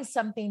trying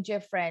something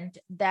different,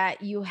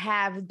 that you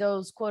have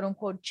those quote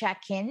unquote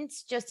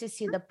check-ins just to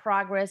see the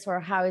progress or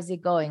how is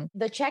it going.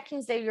 The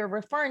check-ins that you're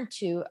referring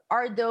to,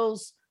 are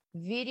those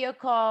video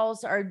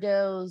calls, are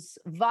those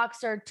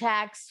Voxer,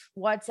 text,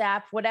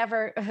 WhatsApp,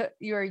 whatever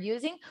you're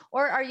using,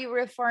 or are you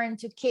referring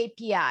to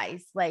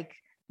KPIs? Like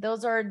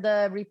those are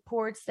the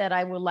reports that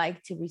I would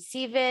like to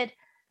receive it,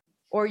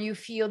 or you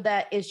feel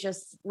that it's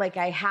just like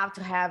I have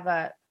to have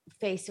a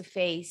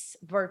face-to-face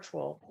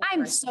virtual?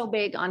 I'm so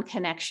big on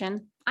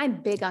connection.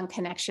 I'm big on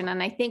connection.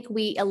 And I think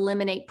we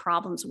eliminate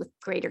problems with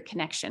greater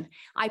connection.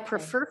 I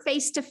prefer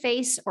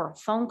face-to-face or a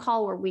phone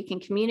call where we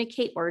can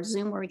communicate, or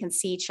Zoom where we can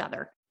see each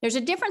other. There's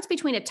a difference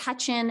between a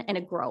touch-in and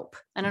a grope,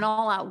 and an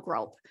all-out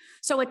grope.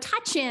 So a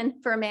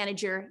touch-in for a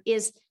manager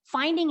is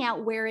finding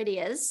out where it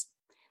is,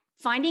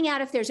 finding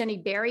out if there's any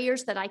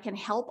barriers that I can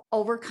help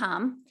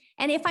overcome.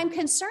 And if I'm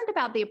concerned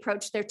about the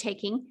approach they're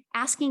taking,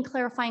 asking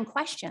clarifying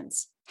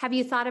questions. Have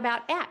you thought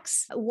about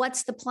X?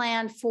 What's the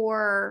plan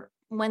for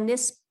when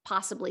this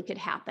possibly could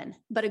happen?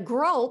 But a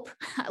grope,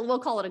 we'll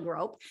call it a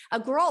grope. A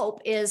grope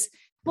is,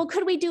 well,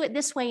 could we do it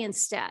this way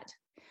instead?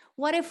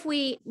 What if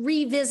we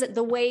revisit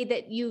the way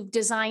that you've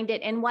designed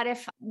it? And what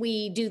if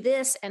we do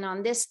this and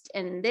on this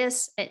and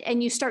this,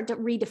 and you start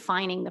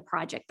redefining the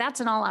project? That's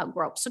an all-out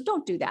grope. So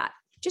don't do that.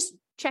 Just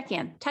check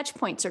in. Touch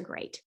points are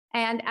great.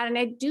 And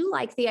I do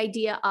like the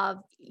idea of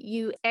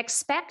you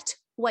expect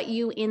what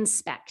you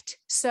inspect.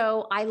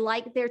 So I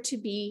like there to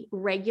be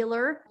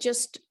regular,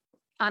 just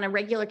on a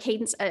regular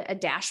cadence, a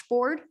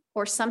dashboard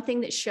or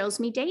something that shows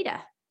me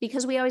data,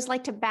 because we always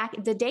like to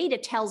the data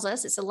tells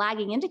us, it's a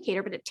lagging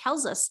indicator, but it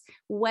tells us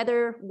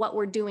whether what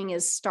we're doing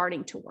is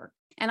starting to work.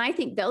 And I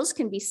think those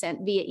can be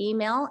sent via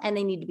email, and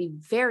they need to be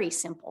very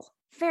simple.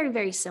 Very,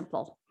 very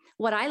simple.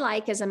 What I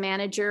like as a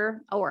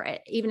manager, or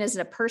even as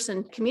a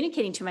person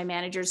communicating to my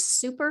managers,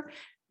 super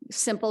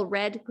simple: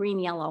 red, green,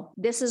 yellow.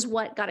 This is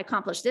what got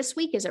accomplished this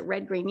week. Is it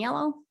red, green,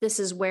 yellow? This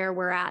is where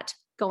we're at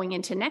going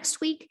into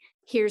next week.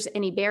 Here's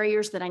any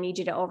barriers that I need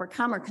you to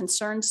overcome or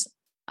concerns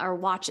or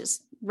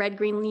watches. Red,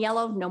 green,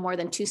 yellow, no more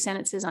than 2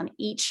 sentences on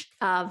each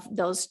of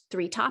those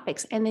 3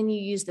 topics. And then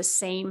you use the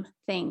same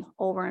thing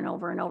over and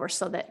over and over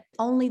so that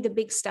only the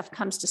big stuff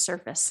comes to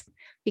surface.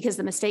 Because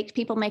the mistakes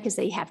people make is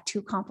they have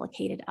too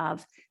complicated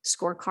of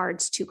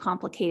scorecards, too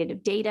complicated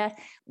of data.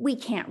 We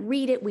can't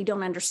read it. We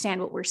don't understand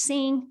what we're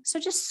seeing. So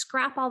just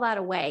scrap all that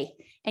away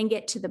and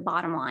get to the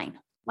bottom line.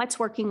 What's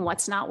working?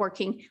 What's not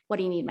working? What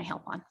do you need my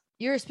help on?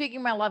 You're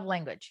speaking my love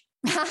language.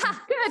 Good.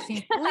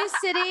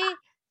 Simplicity,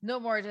 no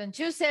more than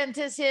 2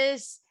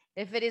 sentences.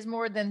 If it is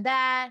more than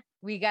that,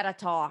 we got to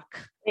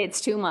talk. It's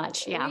too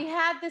much. Yeah. We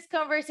had this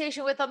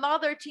conversation with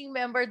another team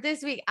member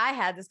this week. I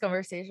had this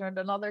conversation with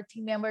another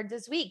team member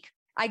this week.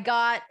 I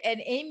got an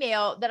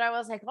email that I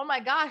was like, oh my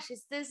gosh,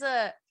 is this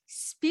a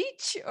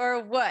speech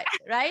or what?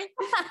 Right?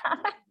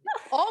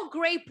 All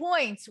great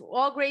points.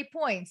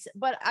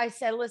 But I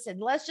said, listen,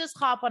 let's just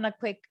hop on a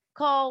quick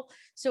call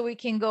so we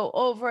can go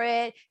over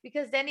it,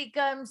 because then it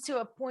comes to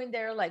a point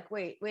there like,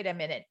 wait a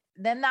minute.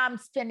 Then I'm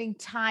spending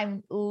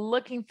time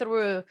looking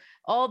through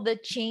all the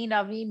chain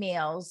of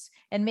emails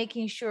and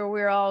making sure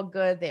we're all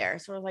good there.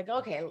 So we're like,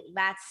 okay,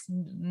 that's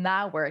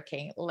not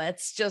working.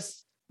 Let's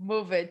just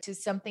move it to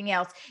something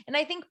else. And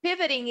I think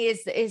pivoting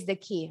is the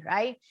key,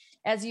 right?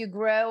 As you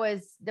grow,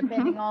 as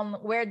depending on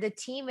where the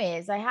team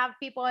is. I have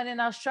people in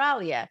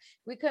Australia.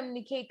 We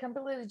communicate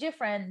completely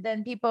different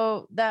than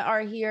people that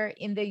are here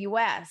in the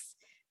US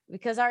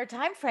because our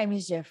time frame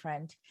is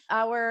different.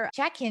 Our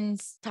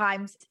check-ins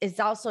times is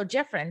also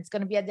different. It's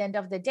going to be at the end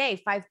of the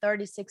day,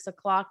 5:30, 6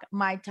 o'clock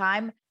my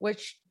time,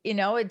 which,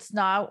 it's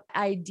not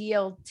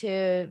ideal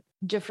to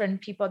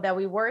different people that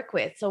we work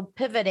with. So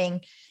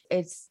pivoting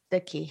is the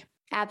key.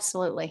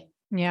 Absolutely.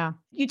 Yeah.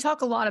 You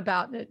talk a lot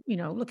about,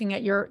 looking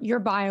at your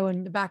bio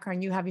and the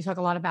background you have, you talk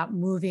a lot about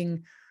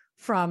moving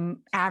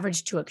from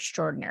average to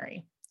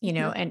extraordinary,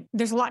 and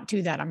there's a lot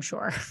to that, I'm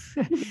sure.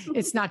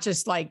 It's not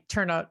just like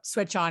turn a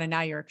switch on and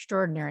now you're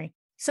extraordinary.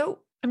 So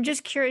I'm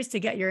just curious to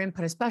get your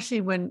input,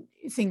 especially when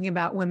thinking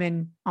about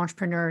women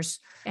entrepreneurs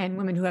and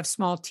women who have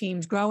small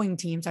teams, growing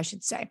teams, I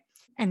should say,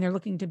 and they're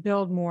looking to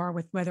build more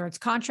with whether it's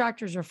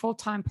contractors or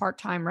full-time,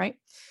 part-time, right?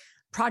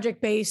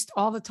 Project-based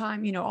all the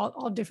time,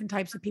 all different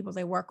types of people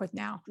they work with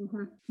now.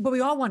 Mm-hmm. But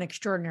we all want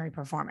extraordinary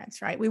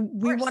performance, right? We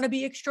want to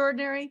be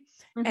extraordinary.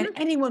 Mm-hmm. And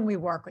anyone we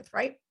work with,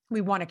 right?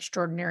 We want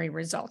extraordinary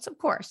results. Of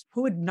course,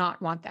 who would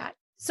not want that?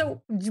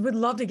 So you would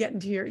love to get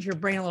into your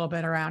brain a little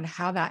bit around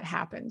how that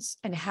happens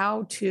and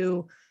how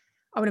to,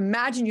 I would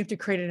imagine you have to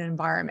create an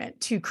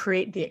environment to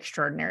create the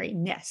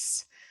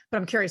extraordinariness. But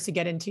I'm curious to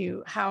get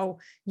into how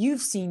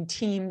you've seen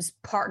teams,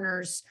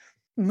 partners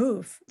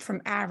move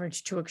from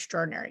average to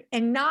extraordinary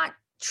and not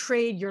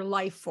trade your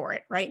life for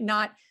it, right?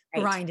 Not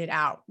grind it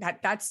out.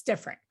 That's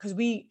different because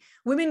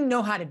women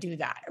know how to do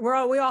that.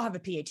 We all have a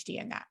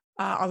PhD in that.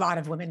 A lot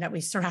of women that we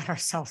surround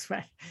ourselves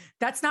with.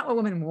 That's not what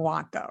women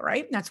want though,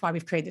 right? That's why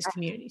we've created this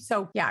community.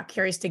 So yeah,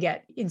 curious to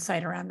get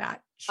insight around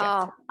that shift.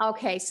 Oh,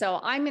 okay. So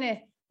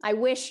I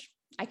wish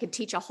I could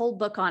teach a whole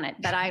book on it,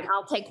 but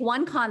I'll take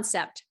one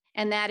concept.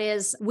 And that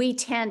is, we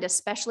tend,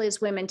 especially as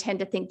women, tend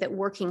to think that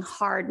working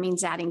hard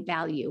means adding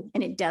value,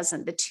 and it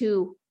doesn't. The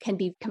two can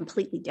be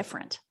completely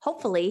different.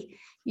 Hopefully,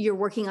 you're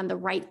working on the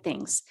right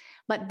things.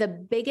 But the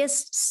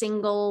biggest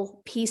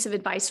single piece of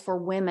advice for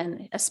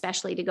women,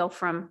 especially to go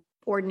from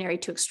ordinary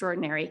to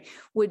extraordinary,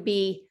 would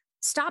be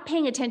stop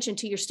paying attention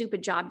to your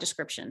stupid job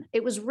description.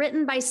 It was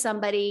written by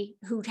somebody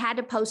who had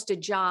to post a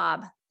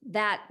job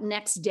that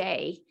next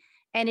day,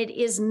 and it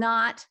is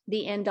not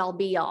the end all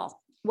be all.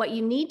 What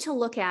you need to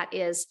look at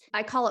is,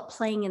 I call it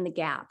playing in the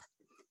gap.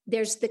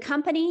 There's the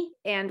company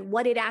and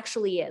what it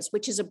actually is,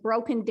 which is a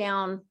broken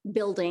down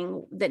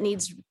building that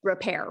needs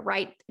repair,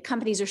 right?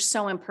 Companies are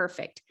so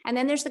imperfect. And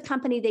then there's the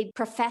company they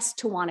profess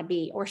to want to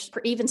be, or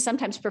even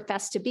sometimes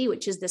profess to be,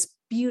 which is this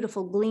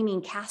beautiful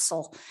gleaming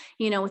castle,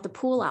 with the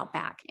pool out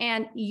back.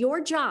 And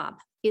your job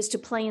is to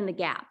play in the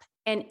gap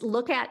and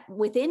look at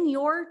within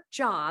your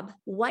job,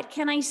 what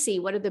can I see?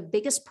 What are the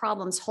biggest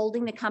problems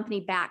holding the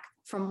company back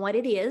from what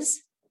it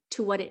is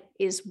to what it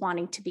is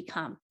wanting to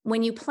become?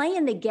 When you play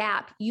in the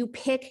gap, you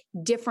pick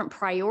different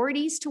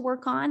priorities to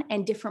work on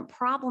and different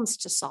problems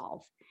to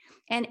solve.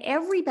 And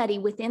everybody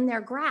within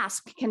their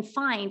grasp can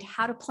find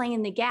how to play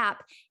in the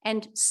gap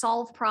and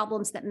solve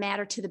problems that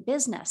matter to the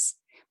business.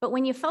 But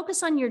when you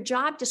focus on your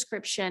job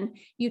description,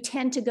 you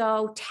tend to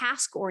go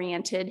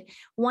task-oriented.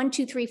 1,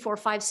 2, 3, 4,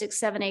 5, 6,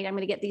 7, 8. I'm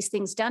going to get these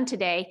things done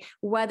today,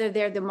 whether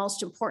they're the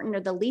most important or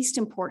the least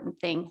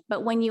important thing.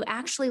 But when you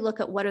actually look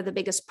at what are the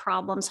biggest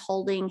problems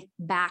holding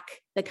back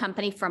the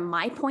company from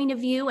my point of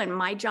view and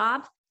my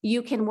job,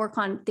 you can work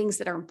on things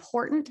that are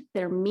important,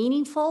 that are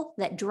meaningful,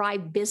 that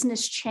drive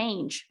business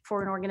change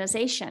for an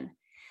organization.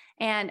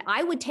 And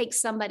I would take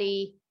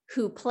somebody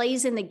who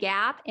plays in the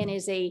gap and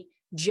is a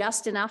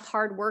just enough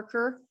hard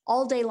worker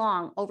all day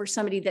long over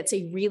somebody that's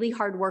a really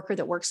hard worker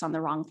that works on the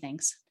wrong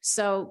things.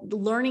 So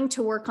learning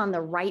to work on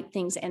the right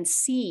things and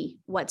see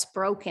what's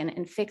broken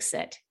and fix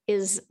it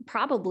is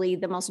probably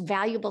the most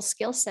valuable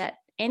skill set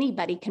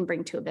anybody can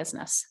bring to a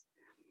business.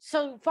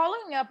 So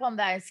following up on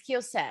that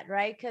skill set,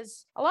 right?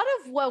 Because a lot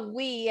of what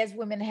we as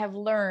women have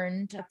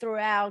learned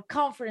throughout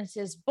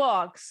conferences,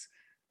 books,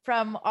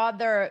 from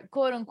other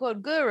quote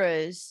unquote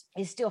gurus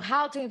is still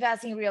how to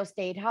invest in real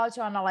estate, how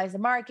to analyze the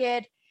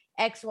market,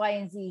 X, Y,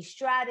 and Z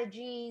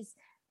strategies,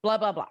 blah,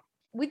 blah, blah.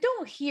 We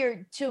don't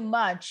hear too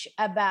much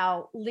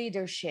about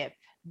leadership,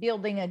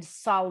 building a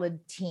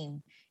solid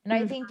team. And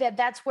I think that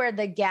that's where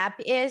the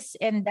gap is.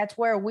 And that's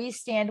where we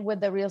stand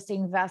with the real estate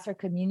investor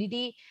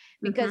community,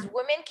 because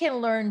women can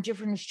learn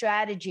different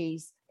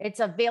strategies. It's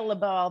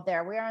available out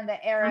there. We're in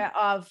the era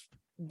of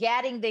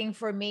getting the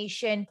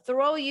information,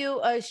 throw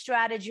you a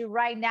strategy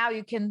right now,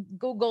 you can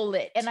Google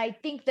it. And I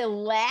think the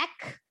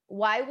lack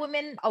why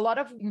women, a lot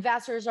of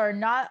investors are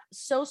not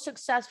so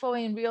successful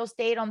in real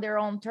estate on their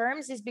own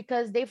terms is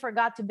because they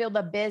forgot to build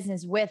a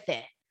business with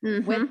it,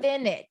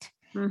 within it.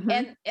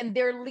 And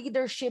their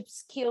leadership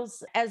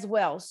skills as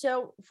well.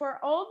 So for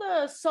all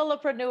the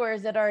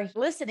solopreneurs that are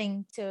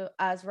listening to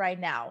us right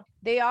now,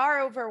 they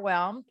are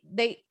overwhelmed.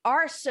 They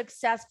are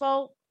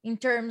successful in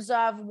terms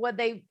of what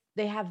they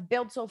have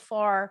built so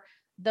far,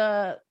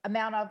 the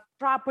amount of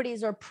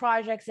properties or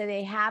projects that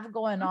they have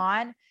going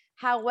on.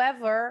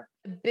 However,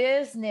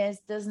 business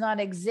does not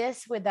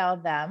exist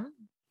without them.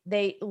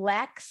 They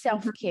lack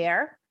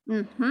self-care.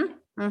 They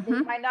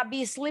might not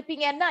be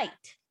sleeping at night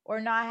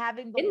or not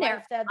having the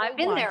life that they want. I've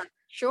been there.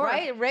 Sure.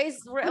 Right?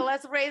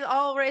 Let's raise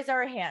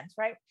our hands,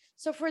 right?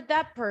 So for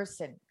that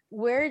person,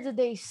 where do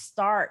they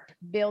start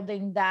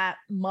building that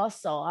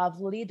muscle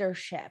of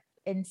leadership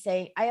and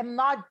say, I am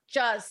not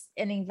just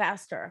an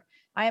investor.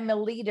 I am a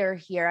leader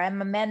here.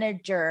 I'm a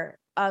manager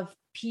of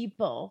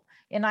people,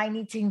 and I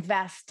need to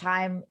invest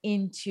time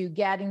into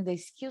getting the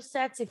skill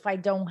sets if I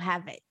don't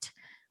have it.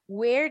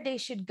 Where they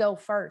should go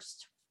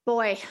first?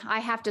 Boy, I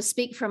have to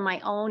speak from my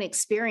own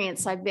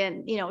experience. I've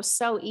been,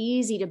 so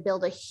easy to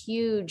build a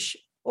huge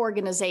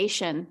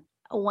organization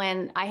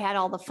when I had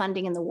all the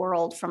funding in the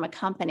world from a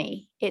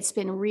company. It's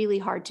been really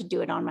hard to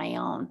do it on my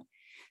own.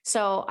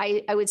 So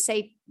I would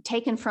say,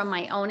 taken from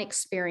my own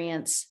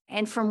experience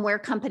and from where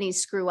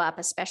companies screw up,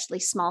 especially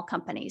small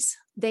companies,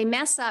 they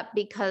mess up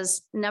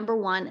because, number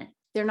one,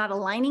 they're not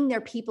aligning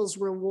their people's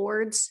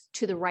rewards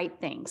to the right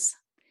things.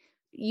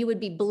 You would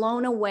be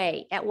blown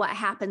away at what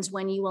happens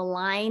when you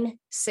align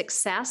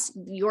success,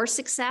 your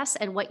success,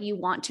 and what you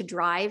want to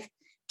drive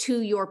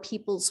to your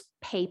people's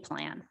pay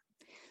plan.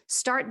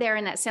 Start there.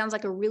 And that sounds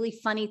like a really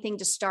funny thing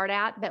to start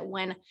at. But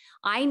when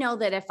I know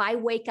that if I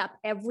wake up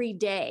every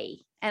day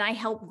and I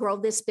help grow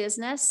this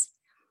business,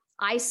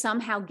 I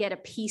somehow get a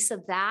piece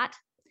of that,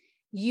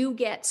 you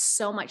get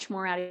so much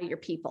more out of your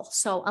people.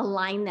 So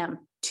align them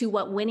to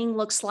what winning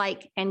looks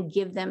like and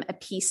give them a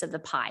piece of the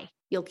pie.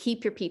 You'll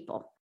keep your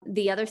people.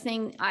 The other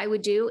thing I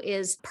would do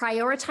is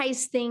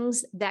prioritize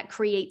things that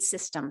create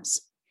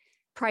systems.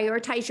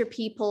 Prioritize your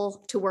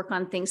people to work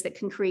on things that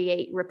can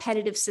create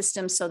repetitive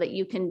systems so that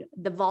you can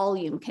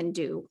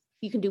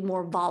do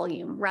more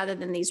volume rather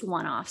than these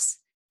one-offs.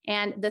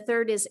 And the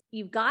third is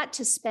you've got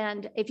to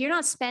spend, if you're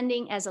not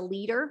spending as a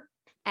leader,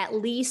 at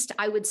least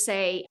I would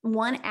say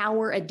 1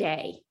 hour a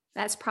day.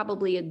 That's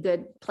probably a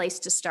good place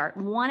to start.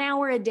 1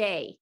 hour a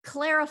day,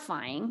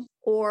 clarifying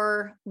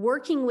or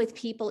working with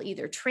people,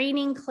 either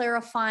training,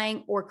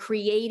 clarifying, or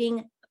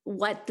creating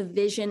what the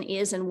vision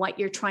is and what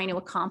you're trying to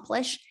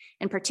accomplish.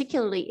 And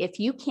particularly if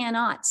you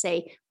cannot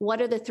say,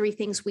 what are the 3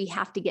 things we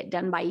have to get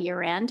done by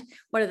year end?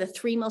 What are the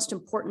 3 most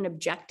important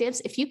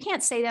objectives? If you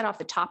can't say that off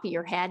the top of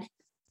your head,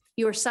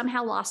 you are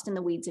somehow lost in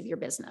the weeds of your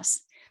business.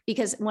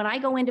 Because when I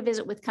go in to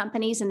visit with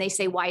companies and they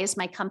say, why is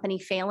my company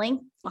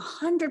failing?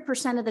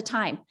 100% of the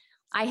time,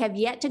 I have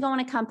yet to go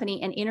in a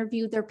company and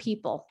interview their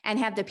people and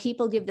have the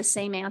people give the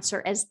same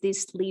answer as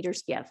these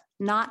leaders give.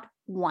 Not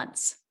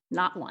once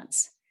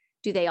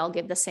do they all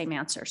give the same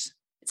answers.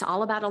 It's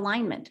all about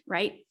alignment,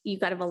 right? You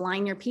got to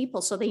align your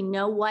people so they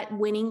know what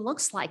winning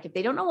looks like. If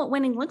they don't know what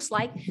winning looks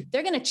like,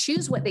 they're going to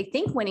choose what they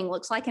think winning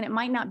looks like, and it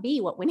might not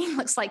be what winning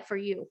looks like for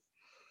you.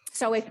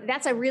 So if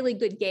that's a really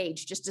good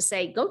gauge, just to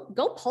say,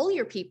 go poll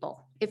your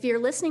people. If you're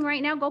listening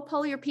right now, go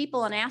poll your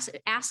people and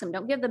ask them.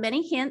 Don't give them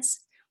any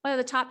hints. What are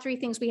the top 3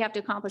 things we have to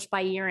accomplish by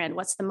year end?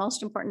 What's the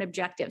most important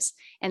objectives?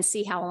 And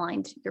see how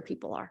aligned your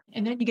people are.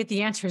 And then you get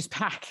the answers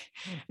back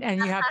and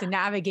you have to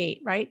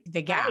navigate, right?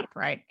 The gap,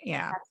 right?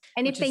 Yeah.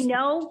 And if they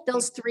know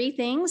those 3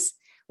 things,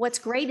 what's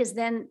great is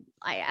then,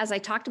 as I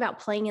talked about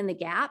playing in the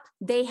gap,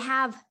 they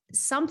have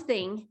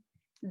something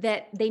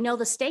that they know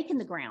the stake in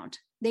the ground.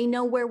 They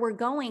know where we're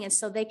going. And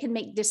so they can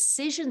make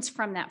decisions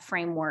from that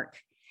framework,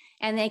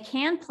 and they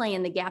can play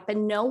in the gap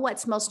and know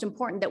what's most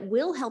important that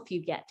will help you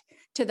get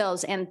to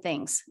those end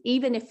things.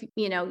 Even if,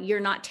 you're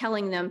not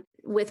telling them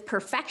with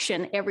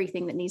perfection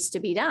everything that needs to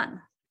be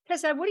done.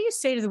 Tessa, what do you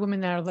say to the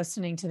women that are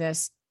listening to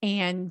this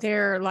and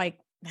they're like,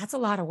 that's a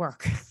lot of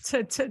work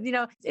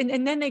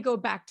and then they go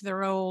back to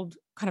their old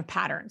kind of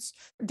patterns.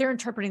 They're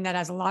interpreting that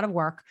as a lot of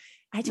work.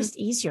 I just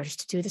easier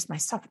just to do this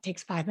myself. It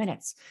takes 5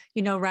 minutes,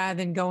 rather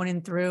than going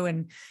in through.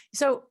 And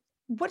so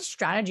what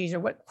strategies or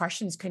what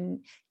questions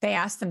can they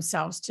ask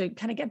themselves to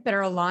kind of get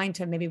better aligned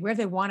to maybe where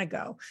they want to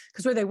go?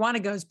 Because where they want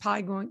to go is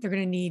probably they're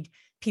going to need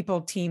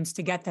people, teams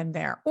to get them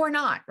there or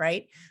not.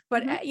 Right.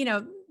 But,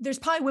 there's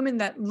probably women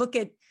that look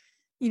at,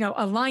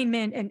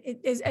 alignment and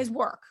as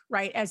work,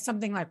 right? As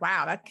something like,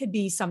 wow, that could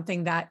be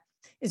something that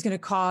is going to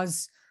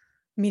cause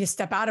me to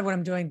step out of what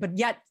I'm doing, but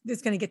yet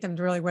it's going to get them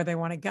to really where they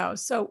want to go.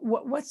 So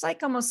what's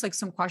like almost like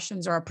some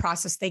questions or a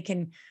process they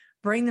can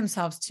bring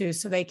themselves to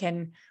so they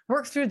can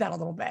work through that a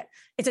little bit?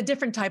 It's a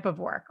different type of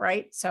work,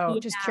 right? So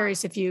just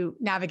curious if you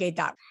navigate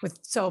that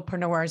with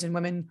solopreneurs and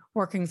women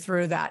working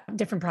through that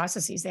different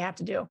processes they have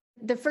to do.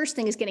 The first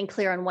thing is getting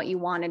clear on what you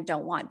want and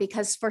don't want,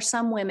 because for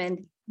some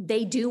women,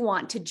 they do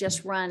want to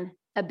just run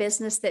a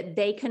business that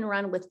they can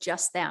run with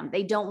just them.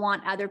 They don't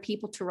want other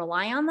people to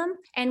rely on them.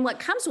 And what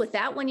comes with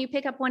that, when you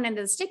pick up one end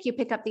of the stick, you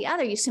pick up the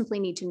other. You simply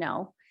need to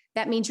know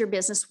that means your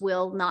business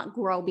will not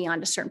grow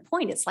beyond a certain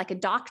point. It's like a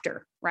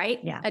doctor, right?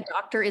 Yeah. A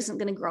doctor isn't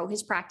going to grow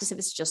his practice if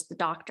it's just the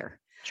doctor.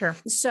 Sure.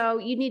 So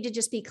you need to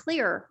just be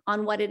clear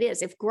on what it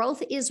is. If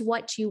growth is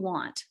what you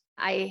want.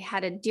 I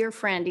had a dear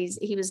friend.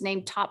 He was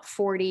named top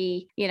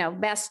 40,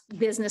 best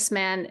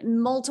businessman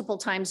multiple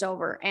times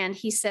over. And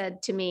he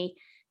said to me,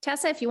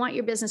 Tessa, if you want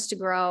your business to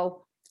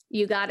grow,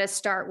 you got to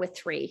start with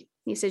 3.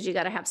 He says, you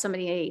got to have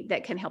somebody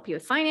that can help you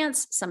with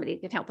finance, somebody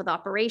that can help with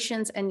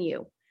operations, and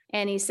you.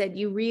 And he said,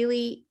 you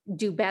really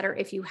do better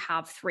if you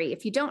have 3.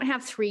 If you don't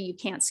have 3, you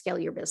can't scale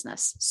your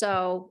business.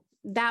 So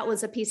that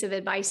was a piece of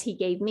advice he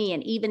gave me.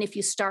 And even if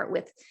you start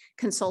with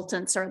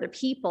consultants or other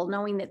people,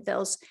 knowing that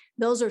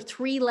those are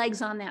 3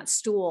 legs on that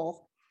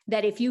stool,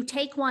 that if you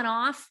take one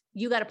off,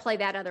 you got to play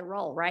that other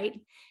role, right?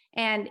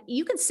 And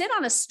you can sit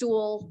on a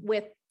stool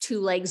with 2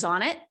 legs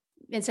on it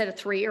instead of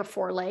 3 or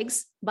 4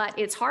 legs, but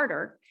it's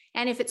harder.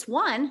 And if it's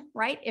one,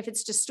 right? If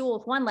it's just stool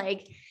with 1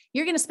 leg,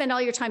 you're going to spend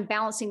all your time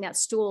balancing that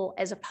stool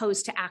as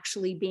opposed to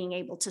actually being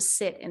able to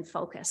sit and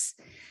focus.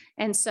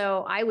 And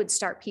so I would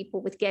start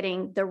people with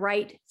getting the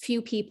right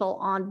few people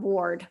on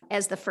board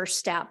as the first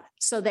step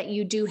so that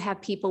you do have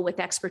people with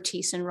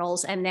expertise and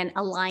roles, and then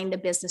align the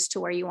business to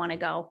where you want to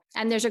go.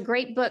 And there's a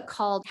great book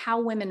called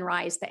How Women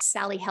Rise that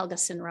Sally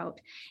Helgeson wrote.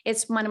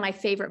 It's one of my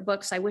favorite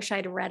books. I wish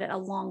I'd read it a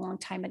long, long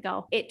time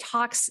ago. It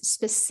talks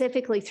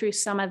specifically through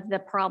some of the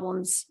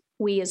problems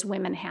we as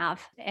women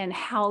have and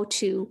how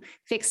to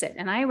fix it.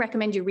 And I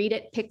recommend you read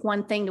it, pick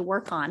one thing to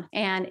work on,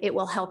 and it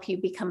will help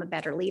you become a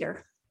better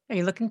leader. Are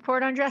you looking for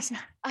it, Andres?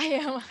 I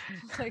am.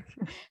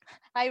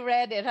 I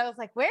read it. I was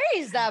like, where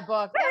is that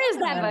book? Where is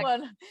that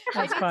one?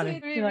 That's funny. I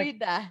need to reread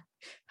that.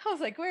 I was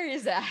like, where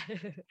is that?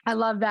 I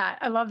love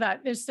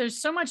that.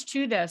 There's so much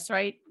to this,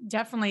 right?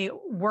 Definitely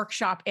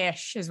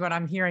workshop-ish is what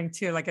I'm hearing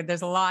too. Like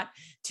there's a lot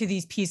to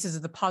these pieces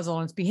of the puzzle,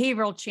 and it's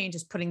behavioral change,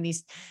 is putting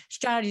these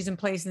strategies in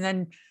place, and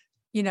then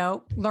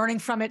learning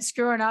from it,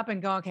 screwing up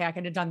and going, okay, I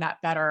could have done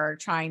that better, or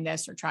trying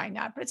this or trying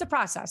that. But it's a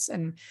process,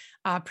 and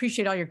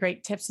appreciate all your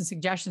great tips and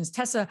suggestions.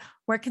 Tessa,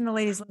 where can the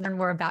ladies learn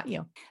more about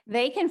you?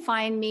 They can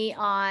find me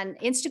on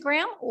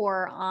Instagram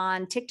or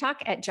on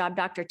TikTok at Job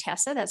Dr.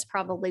 Tessa. That's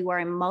probably where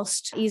I'm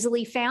most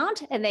easily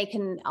found. And they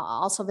can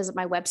also visit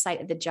my website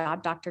at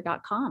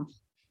thejobdoctor.com.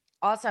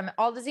 Awesome.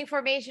 All this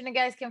information you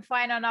guys can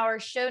find on our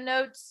show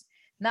notes.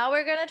 Now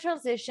we're going to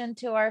transition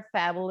to our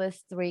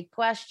fabulous 3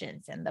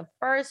 questions. And the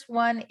first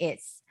one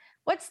is,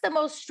 what's the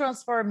most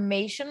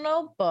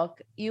transformational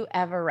book you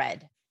ever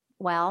read?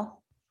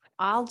 Well,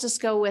 I'll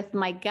just go with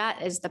my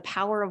gut is The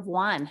Power of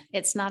One.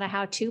 It's not a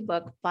how-to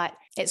book, but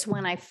it's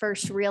when I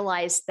first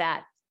realized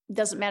that it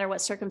doesn't matter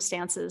what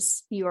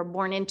circumstances you are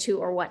born into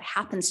or what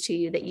happens to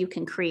you, that you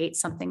can create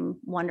something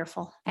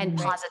wonderful and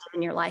positive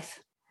in your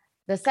life.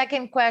 The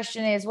second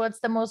question is,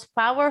 what's the most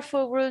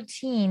powerful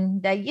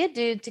routine that you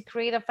do to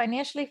create a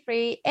financially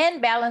free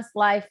and balanced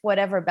life,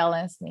 whatever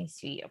balance means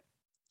to you?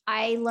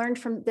 I learned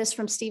from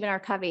Stephen R.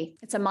 Covey.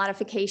 It's a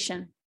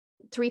modification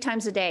 3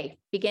 times a day,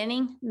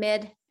 beginning,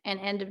 mid, and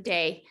end of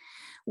day.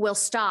 We'll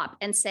stop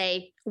and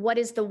say, what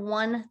is the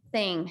one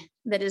thing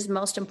that is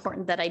most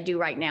important that I do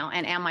right now?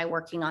 And am I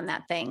working on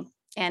that thing?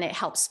 And it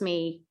helps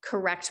me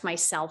correct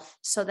myself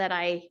so that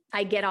I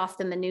get off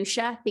the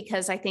minutia,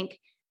 because I think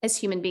as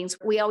human beings,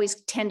 we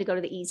always tend to go to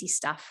the easy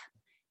stuff.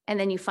 And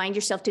then you find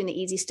yourself doing the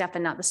easy stuff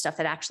and not the stuff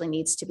that actually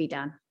needs to be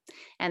done.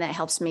 And that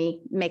helps me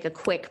make a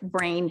quick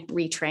brain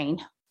retrain.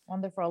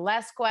 Wonderful.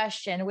 Last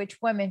question.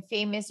 Which woman,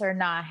 famous or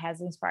not,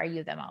 has inspired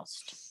you the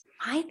most?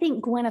 I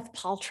think Gwyneth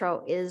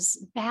Paltrow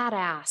is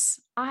badass.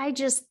 I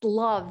just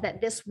love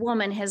that this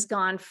woman has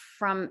gone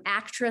from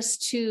actress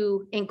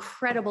to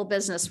incredible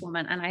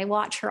businesswoman. And I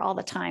watch her all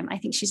the time. I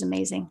think she's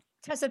amazing.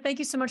 Tessa, thank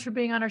you so much for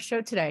being on our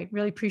show today.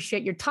 Really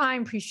appreciate your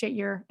time, appreciate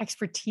your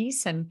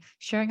expertise, and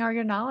sharing all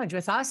your knowledge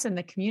with us and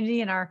the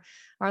community and our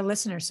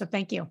listeners. So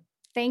thank you.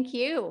 Thank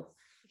you.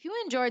 If you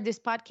enjoyed this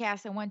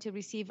podcast and want to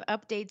receive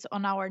updates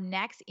on our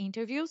next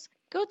interviews,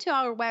 go to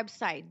our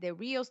website,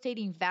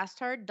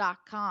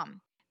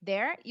 therealestateinvestor.com.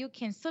 There, you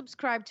can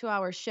subscribe to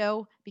our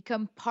show,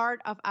 become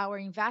part of our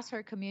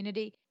investor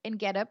community, and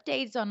get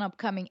updates on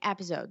upcoming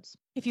episodes.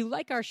 If you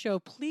like our show,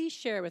 please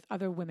share it with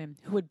other women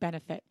who would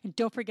benefit. And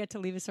don't forget to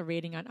leave us a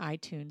rating on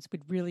iTunes.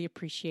 We'd really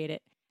appreciate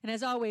it. And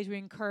as always, we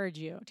encourage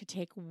you to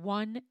take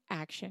one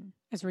action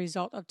as a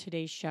result of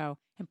today's show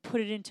and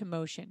put it into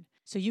motion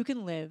so you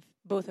can live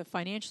both a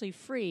financially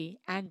free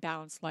and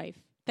balanced life.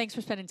 Thanks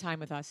for spending time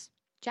with us.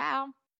 Ciao.